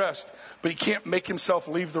 gets dressed, but he can't make himself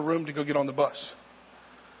leave the room to go get on the bus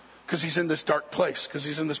because he's in this dark place, because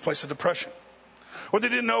he's in this place of depression. What they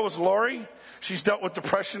didn't know was Lori, she's dealt with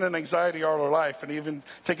depression and anxiety all her life and even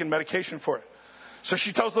taken medication for it. So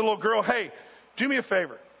she tells the little girl, "Hey, do me a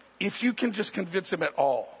favor. If you can just convince him at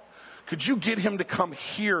all, could you get him to come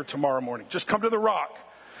here tomorrow morning? Just come to the Rock.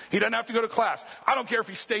 He doesn't have to go to class. I don't care if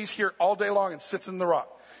he stays here all day long and sits in the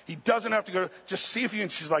Rock. He doesn't have to go. Just see if you."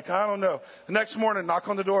 And she's like, "I don't know." The next morning, knock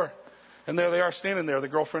on the door. And there they are standing there, the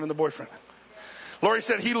girlfriend and the boyfriend. Lori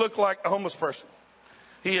said he looked like a homeless person.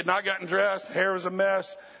 He had not gotten dressed. Hair was a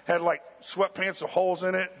mess. Had like sweatpants with holes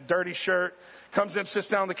in it. Dirty shirt. Comes in, sits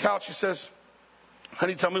down on the couch. She says,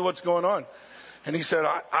 "Honey, tell me what's going on." And he said,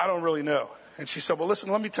 I don't really know. And she said, "Well,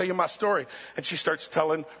 listen, let me tell you my story." And she starts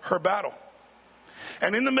telling her battle.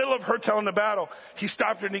 And in the middle of her telling the battle, he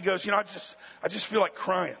stopped her and he goes, "I just feel like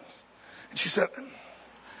crying." And she said,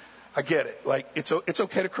 "I get it. Like, it's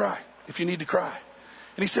okay to cry if you need to cry."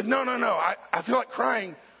 And he said, No. I feel like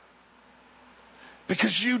crying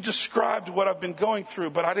because you described what I've been going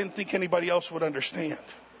through, but I didn't think anybody else would understand.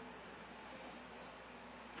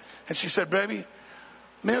 And she said, "Baby,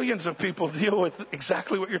 millions of people deal with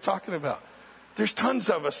exactly what you're talking about. There's tons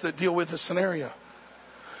of us that deal with this scenario."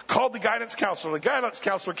 Called the guidance counselor. The guidance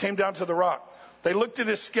counselor came down to the Rock. They looked at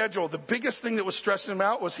his schedule. The biggest thing that was stressing him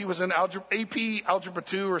out was he was in AP Algebra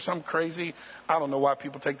 2 or something crazy. I don't know why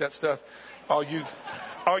people take that stuff. All you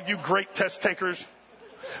great test takers.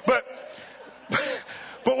 But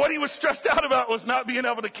But what he was stressed out about was not being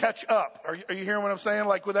able to catch up. Are you hearing what I'm saying?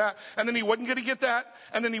 Like with that? And then he wasn't going to get that.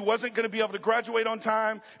 And then he wasn't going to be able to graduate on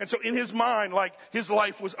time. And so in his mind, like his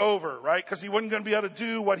life was over, right? Because he wasn't going to be able to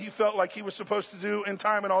do what he felt like he was supposed to do in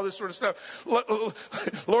time and all this sort of stuff.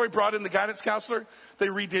 Lori brought in the guidance counselor. They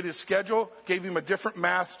redid his schedule, gave him a different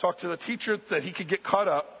math, talked to the teacher that he could get caught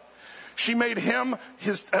up. She made him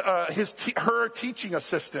her teaching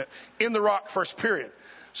assistant in the Rock first period.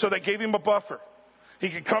 So they gave him a buffer. He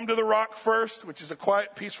could come to the Rock first, which is a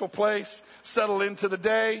quiet, peaceful place, settle into the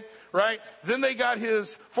day, right? Then they got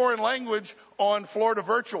his foreign language on Florida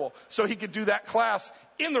Virtual, so he could do that class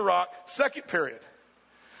in the Rock, second period.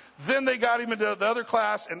 Then they got him into the other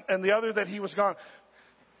class and the other that he was gone.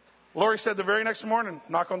 Lori said the very next morning,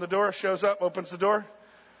 knock on the door, shows up, opens the door,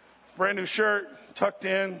 brand new shirt, tucked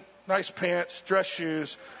in, nice pants, dress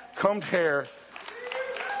shoes, combed hair.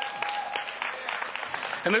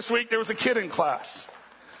 And this week there was a kid in class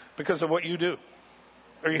because of what you do.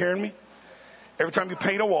 Are you hearing me? Every time you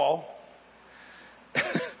paint a wall,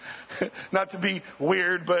 not to be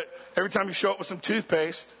weird, but every time you show up with some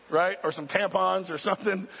toothpaste, right? Or some tampons or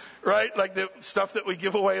something, right? Like the stuff that we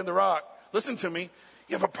give away in the Rock. Listen to me.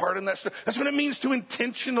 You have a part in that stuff. That's what it means to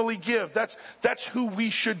intentionally give. That's who we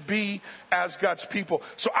should be as God's people.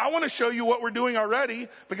 So I want to show you what we're doing already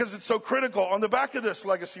because it's so critical on the back of this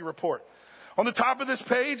legacy report. On the top of this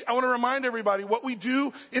page, I want to remind everybody what we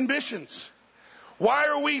do in missions. Why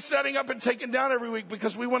are we setting up and taking down every week?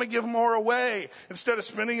 Because we want to give more away instead of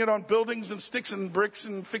spending it on buildings and sticks and bricks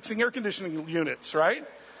and fixing air conditioning units, right?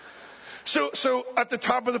 So at the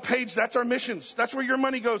top of the page, that's our missions. That's where your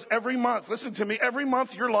money goes every month. Listen to me. Every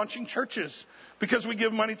month you're launching churches because we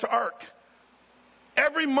give money to ARC.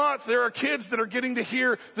 Every month there are kids that are getting to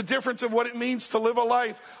hear the difference of what it means to live a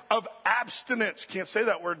life of abstinence. You can't say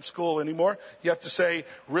that word in school anymore. You have to say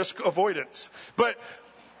risk avoidance. But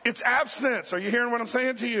it's abstinence. Are you hearing what I'm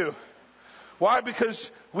saying to you? Why?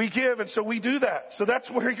 Because we give, and so we do that. So that's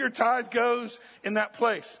where your tithe goes, in that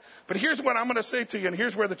place. But here's what I'm going to say to you, and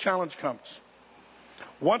here's where the challenge comes.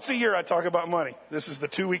 Once a year I talk about money. This is the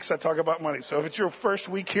 2 weeks I talk about money. So if it's your first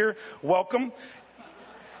week here, welcome.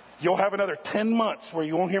 You'll have another 10 months where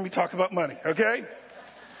you won't hear me talk about money, okay?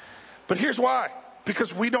 But here's why.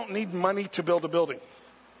 Because we don't need money to build a building.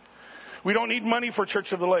 We don't need money for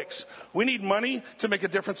Church of the Lakes. We need money to make a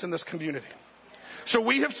difference in this community. So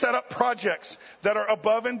we have set up projects that are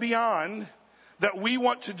above and beyond that we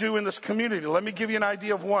want to do in this community. Let me give you an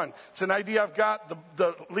idea of one. It's an idea I've got.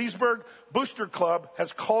 The Leesburg Booster Club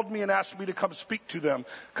has called me and asked me to come speak to them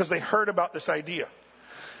because they heard about this idea.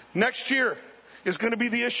 Next year is going to be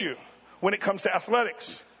the issue when it comes to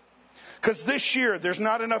athletics. Because this year, there's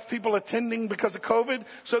not enough people attending because of COVID,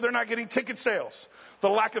 so they're not getting ticket sales. The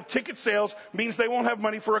lack of ticket sales means they won't have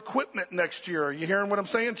money for equipment next year. Are you hearing what I'm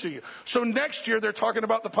saying to you? So next year, they're talking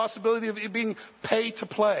about the possibility of it being pay to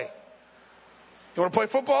play. You want to play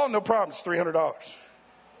football? No problem. It's $300.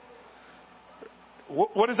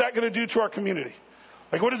 What is that going to do to our community?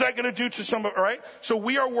 Like, what is that going to do to some of, right? So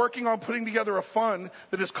we are working on putting together a fund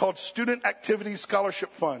that is called Student Activities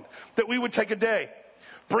Scholarship Fund, that we would take a day,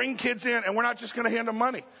 bring kids in, and we're not just going to hand them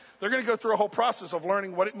money. They're going to go through a whole process of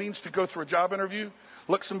learning what it means to go through a job interview,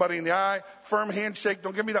 look somebody in the eye, firm handshake,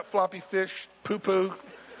 don't give me that floppy fish, poo-poo,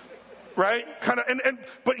 right?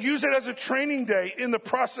 But use it as a training day in the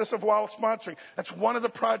process of while sponsoring. That's one of the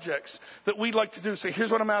projects that we'd like to do. So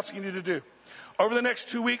here's what I'm asking you to do. Over the next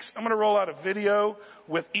 2 weeks, I'm going to roll out a video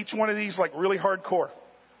with each one of these, like really hardcore,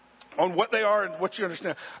 on what they are and what you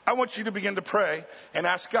understand. I want you to begin to pray and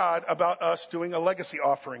ask God about us doing a legacy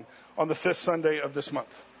offering on the 5th Sunday of this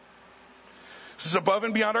month. This is above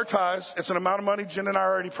and beyond our tithes. It's an amount of money Jen and I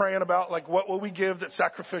are already praying about, like what will we give that's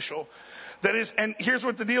sacrificial. That is, and here's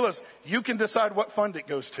what the deal is. You can decide what fund it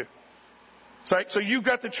goes to. So you've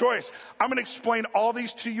got the choice. I'm going to explain all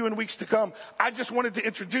these to you in weeks to come. I just wanted to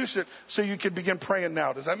introduce it so you could begin praying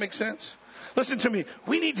now. Does that make sense? Listen to me.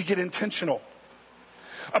 We need to get intentional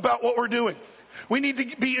about what we're doing. We need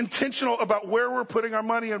to be intentional about where we're putting our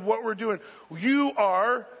money and what we're doing. You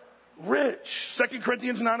are rich. 2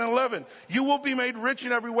 Corinthians 9:11. You will be made rich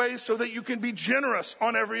in every way so that you can be generous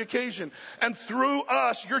on every occasion. And through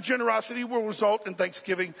us, your generosity will result in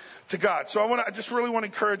thanksgiving to God. So I just really want to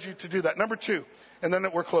encourage you to do that. Number 2, and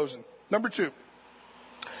then we're closing. Number 2,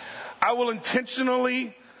 I will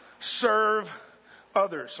intentionally serve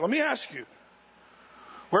others. Let me ask you,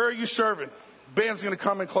 where are you serving? Band's going to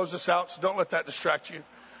come and close us out, so don't let that distract you.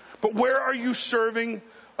 But where are you serving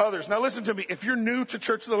others? Now listen to me. If you're new to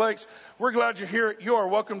Church of the Lakes, we're glad you're here. You are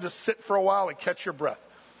welcome to sit for a while and catch your breath.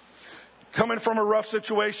 coming from a rough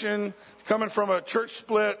situation, coming from a church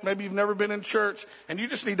split, maybe you've never been in church, and you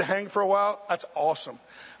just need to hang for a while, that's awesome.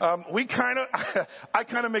 I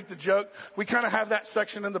kind of make the joke, we kind of have that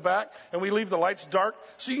section in the back, and we leave the lights dark,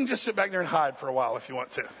 so you can just sit back there and hide for a while if you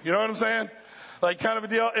want to. You know what I'm saying? Like, kind of a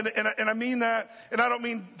deal. And I mean that, and I don't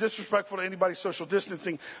mean disrespectful to anybody's social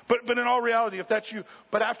distancing, but in all reality, if that's you,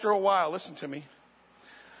 but after a while, listen to me.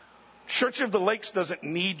 Church of the Lakes doesn't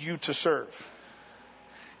need you to serve.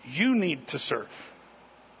 You need to serve.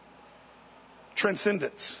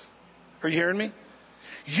 Transcendence. Are you hearing me?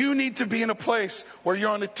 You need to be in a place where you're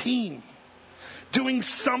on a team, doing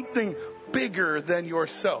something bigger than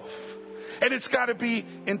yourself. And it's got to be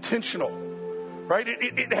intentional. Right?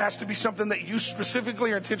 It has to be something that you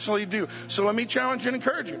specifically or intentionally do. So let me challenge and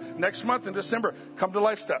encourage you. Next month in December, come to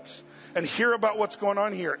Life Steps and hear about what's going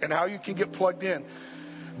on here and how you can get plugged in.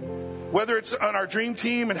 Whether it's on our dream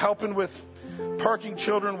team and helping with parking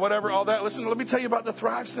children, whatever, all that. Listen, let me tell you about the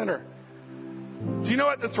Thrive Center. Do you know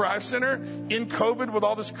at the Thrive Center, in COVID, with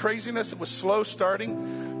all this craziness, it was slow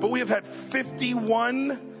starting, but we have had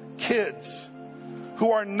 51 kids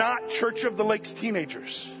who are not Church of the Lakes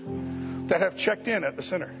teenagers that have checked in at the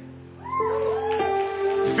center.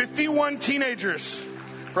 51 teenagers,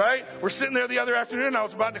 right? We're sitting there the other afternoon. I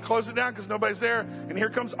was about to close it down because nobody's there. And here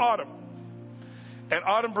comes Autumn. And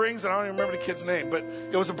Autumn brings, and I don't even remember the kid's name, but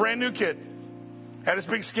it was a brand new kid. Had his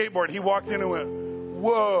big skateboard. He walked in and went,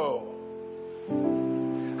 whoa.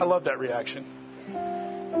 I love that reaction.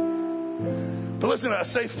 But listen, a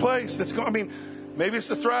safe place that's going, I mean, maybe it's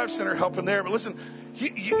the Thrive Center helping there, but listen,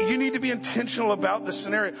 you need to be intentional about this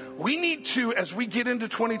scenario. We need to, as we get into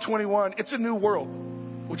 2021, it's a new world.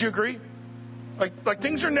 Would you agree? Like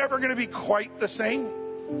things are never going to be quite the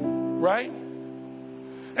same, right?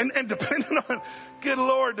 And depending on, good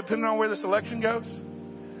Lord, depending on where this election goes,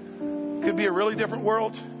 could be a really different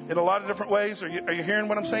world in a lot of different ways. Are you hearing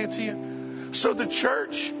what I'm saying to you? So the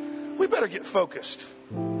church, we better get focused,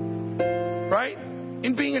 right?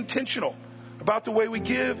 In being intentional about the way we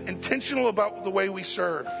give, intentional about the way we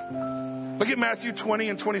serve. Look at Matthew 20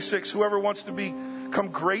 and 26. Whoever wants to become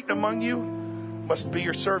great among you must be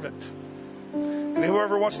your servant. And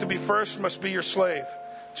whoever wants to be first must be your slave.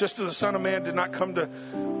 Just as the Son of Man did not come to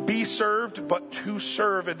be served, but to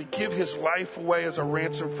serve and to give his life away as a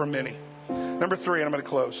ransom for many. Number 3, and I'm going to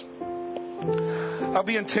close. I'll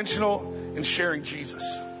be intentional in sharing Jesus.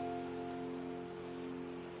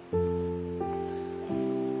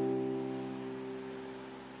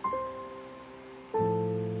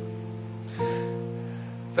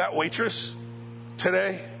 That waitress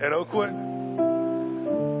today at Oakwood,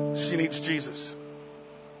 she needs Jesus.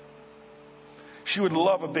 She would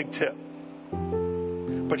love a big tip,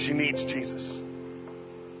 but she needs Jesus.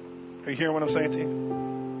 Are you hearing what I'm saying to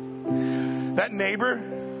you? That neighbor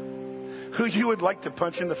who you would like to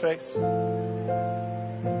punch in the face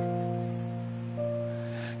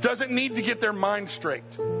doesn't need to get their mind straight.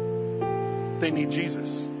 They need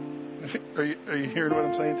Jesus. Are you hearing what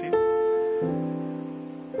I'm saying to you?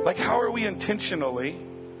 Like, how are we intentionally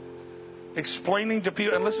explaining to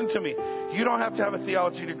people? And listen to me, you don't have to have a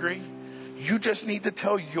theology degree. You just need to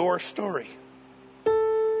tell your story.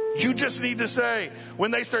 You just need to say, when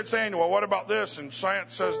they start saying, well, what about this? And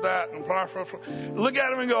science says that. And blah, blah, blah. Look at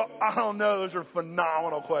them and go, I don't know. Those are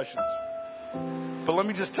phenomenal questions. But let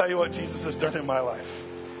me just tell you what Jesus has done in my life.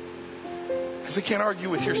 Because I can't argue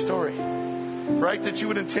with your story. Right? That you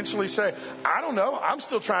would intentionally say, I don't know. I'm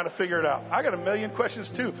still trying to figure it out. I got a million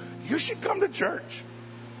questions too. You should come to church.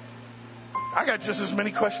 I got just as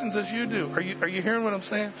many questions as you do. Are you hearing what I'm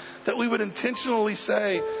saying? That we would intentionally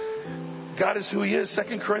say, God is who he is.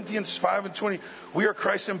 2 Corinthians 5 and 20. We are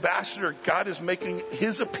Christ's ambassador. God is making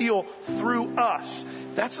his appeal through us.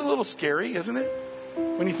 That's a little scary, isn't it?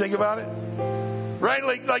 When you think about it. Right?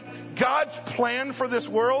 Like God's plan for this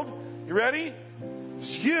world. You ready?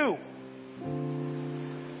 It's you.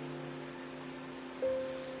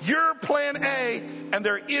 You're plan A, and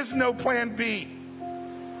there is no plan B.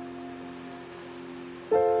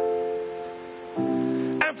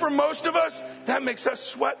 And for most of us, that makes us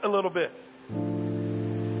sweat a little bit.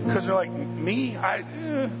 Because they're like, me? I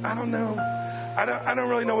don't know. I don't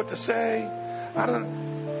really know what to say.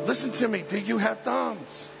 Listen to me. Do you have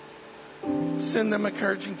thumbs? Send them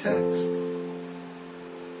encouraging text.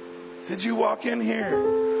 Did you walk in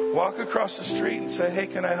here? Walk across the street and say, hey,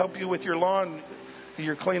 can I help you with your lawn?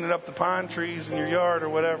 You're cleaning up the pine trees in your yard or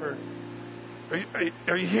whatever.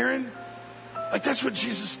 Are you hearing? Like, that's what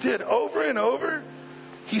Jesus did over and over.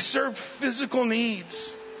 He served physical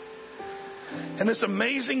needs. And this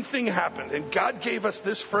amazing thing happened. And God gave us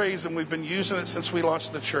this phrase, and we've been using it since we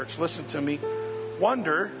launched the church. Listen to me.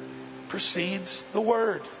 Wonder precedes the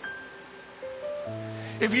word.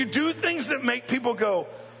 If you do things that make people go,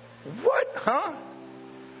 what, huh?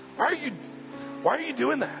 Why are you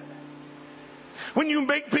doing that? When you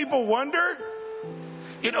make people wonder,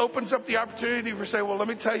 it opens up the opportunity for say, well, let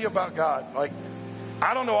me tell you about God. Like,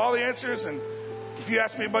 I don't know all the answers, and if you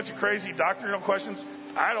ask me a bunch of crazy doctrinal questions,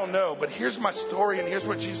 I don't know. But here's my story, and here's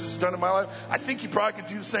what Jesus has done in my life. I think he probably could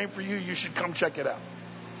do the same for you. You should come check it out.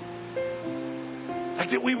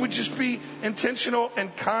 Like that we would just be intentional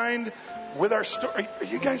and kind with our story. Are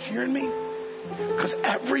you guys hearing me? Because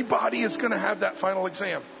everybody is going to have that final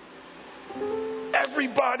exam.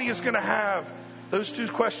 Everybody is going to have those two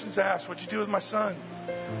questions asked. What'd you do with my son?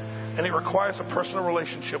 And it requires a personal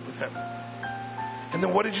relationship with him. And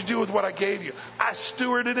then what did you do with what I gave you? I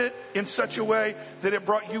stewarded it in such a way that it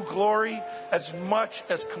brought you glory as much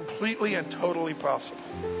as completely and totally possible.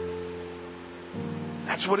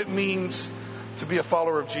 That's what it means to be a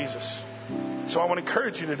follower of Jesus. So I want to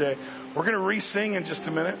encourage you today. We're going to re-sing in just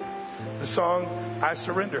a minute the song, I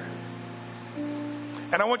Surrender.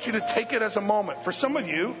 And I want you to take it as a moment. For some of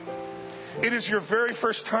you, it is your very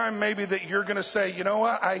first time maybe that you're going to say, you know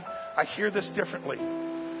what, I hear this differently.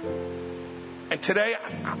 And today,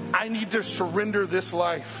 I need to surrender this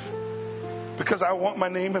life because I want my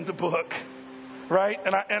name in the book, right?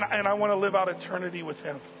 And I want to live out eternity with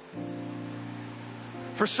him.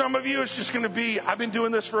 For some of you, it's just going to be, I've been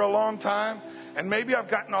doing this for a long time, and maybe I've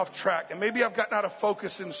gotten off track, and maybe I've gotten out of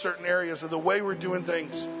focus in certain areas of the way we're doing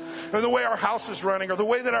things, or the way our house is running, or the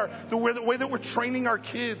way that we're training our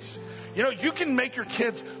kids. You know, you can make your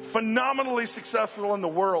kids phenomenally successful in the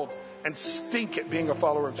world and stink at being a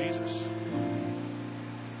follower of Jesus.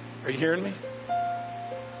 Are you hearing me?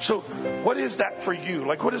 So what is that for you?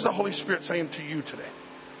 Like, what is the Holy Spirit saying to you today?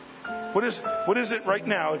 What is it right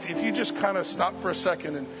now? If you just kind of stop for a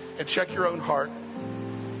second and check your own heart.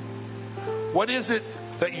 What is it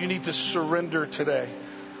that you need to surrender today?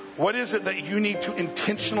 What is it that you need to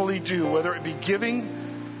intentionally do, whether it be giving,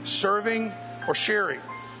 serving, or sharing,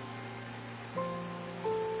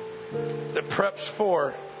 that preps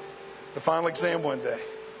for the final exam one day?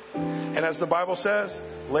 And as the Bible says,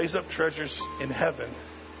 lays up treasures in heaven,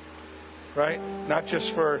 right? Not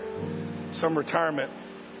just for some retirement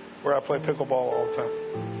where I play pickleball all the time,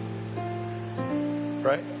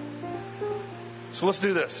 right? So let's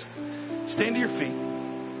do this. Stand to your feet.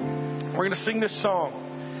 We're going to sing this song.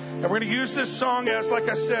 And we're going to use this song as, like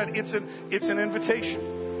I said, it's an invitation.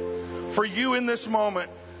 For you in this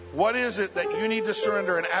moment, what is it that you need to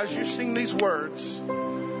surrender? And as you sing these words,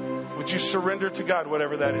 would you surrender to God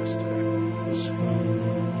whatever that is today?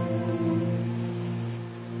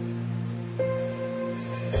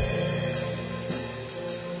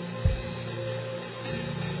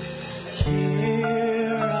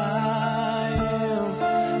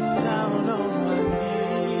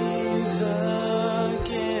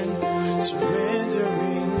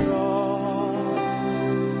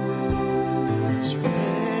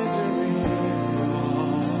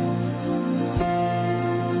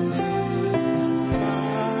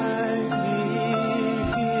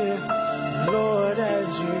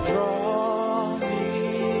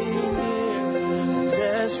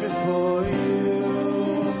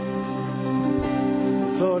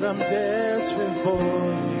 I'm desperate for you,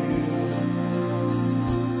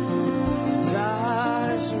 and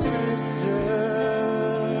I surrender.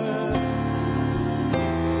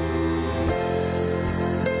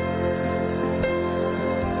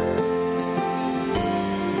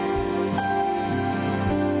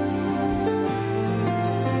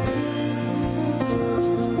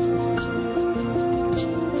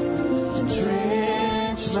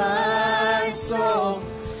 Drench my soul,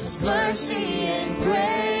 His mercy and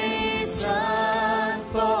grace.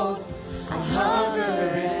 Unfold, I hunger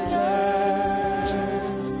and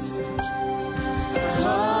thirst. I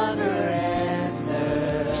hunger and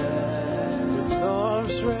thirst. With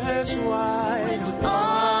arms stretched wide, with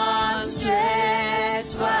arms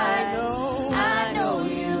stretched wide. I know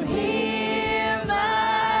you hear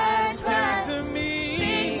my cry. Speak to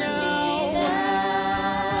me now.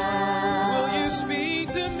 Will you speak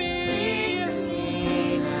to me? Speak to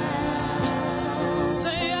me now.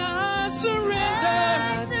 Say I surrender.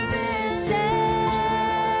 I surrender.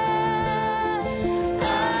 I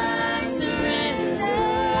surrender.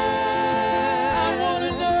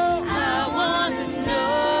 I wanna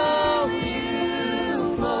know you.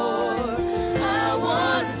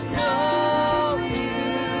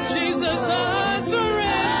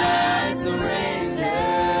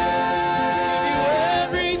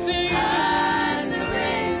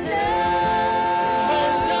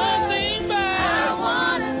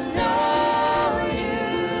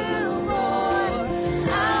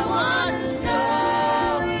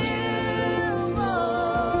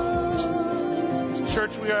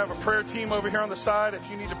 prayer team over here on the side. If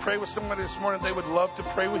you need to pray with somebody this morning, they would love to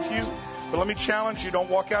pray with you. But let me challenge you, don't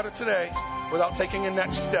walk out of today without taking a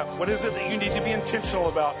next step. What is it that you need to be intentional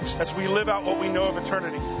about as we live out what we know of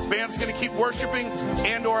eternity? Band's going to keep worshiping,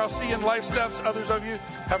 and/or I'll see you in Life Steps. Others of you,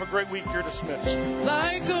 have a great week. You're dismissed.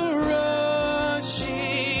 Like a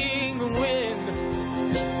rushing wind,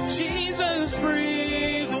 Jesus,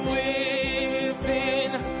 breathe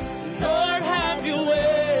within. Lord, have your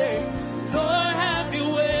way. Lord, have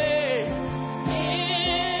your way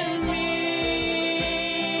in me.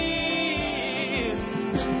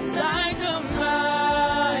 Like a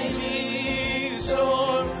mighty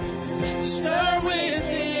storm, stir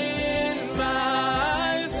within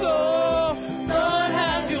my soul. Lord,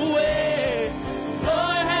 have your way.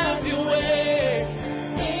 Lord, have your way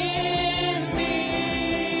in me.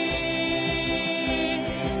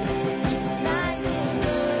 Like a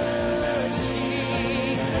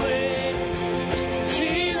rushing wind,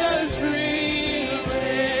 Jesus, breathe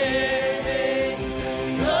within.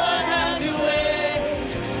 Lord, have your way.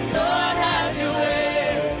 Lord, have your way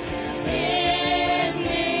in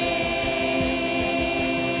me.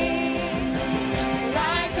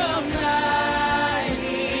 Like a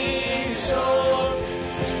mighty storm,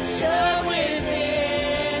 stir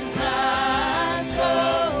within my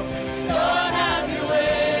soul. Lord, have your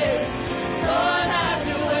way. Lord, have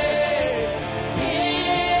your way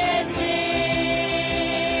in me.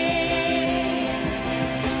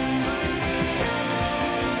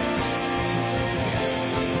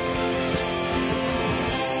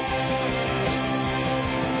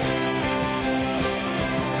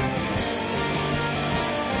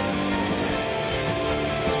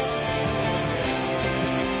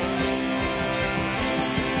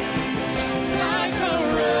 Like a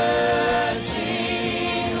rushing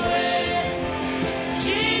wind,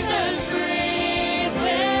 Jesus, breathe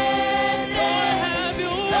within. Lord, have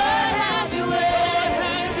your way. Lord,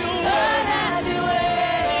 have your way. Lord, have your way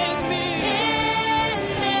in me.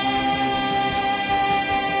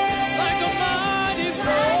 Like a mighty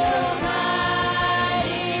storm,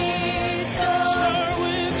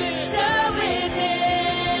 stir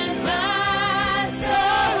within my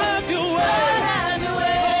soul. Lord, have your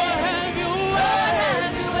way. Lord,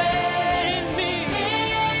 have your way in me.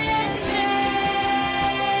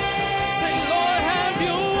 Say, Lord, have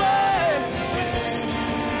your way.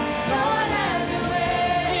 Lord, have your way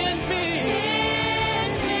in me.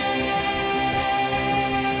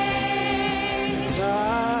 'Cause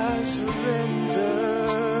I surrender,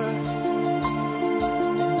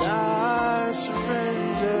 and I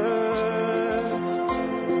surrender,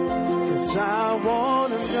 'cause I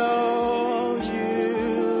wanna know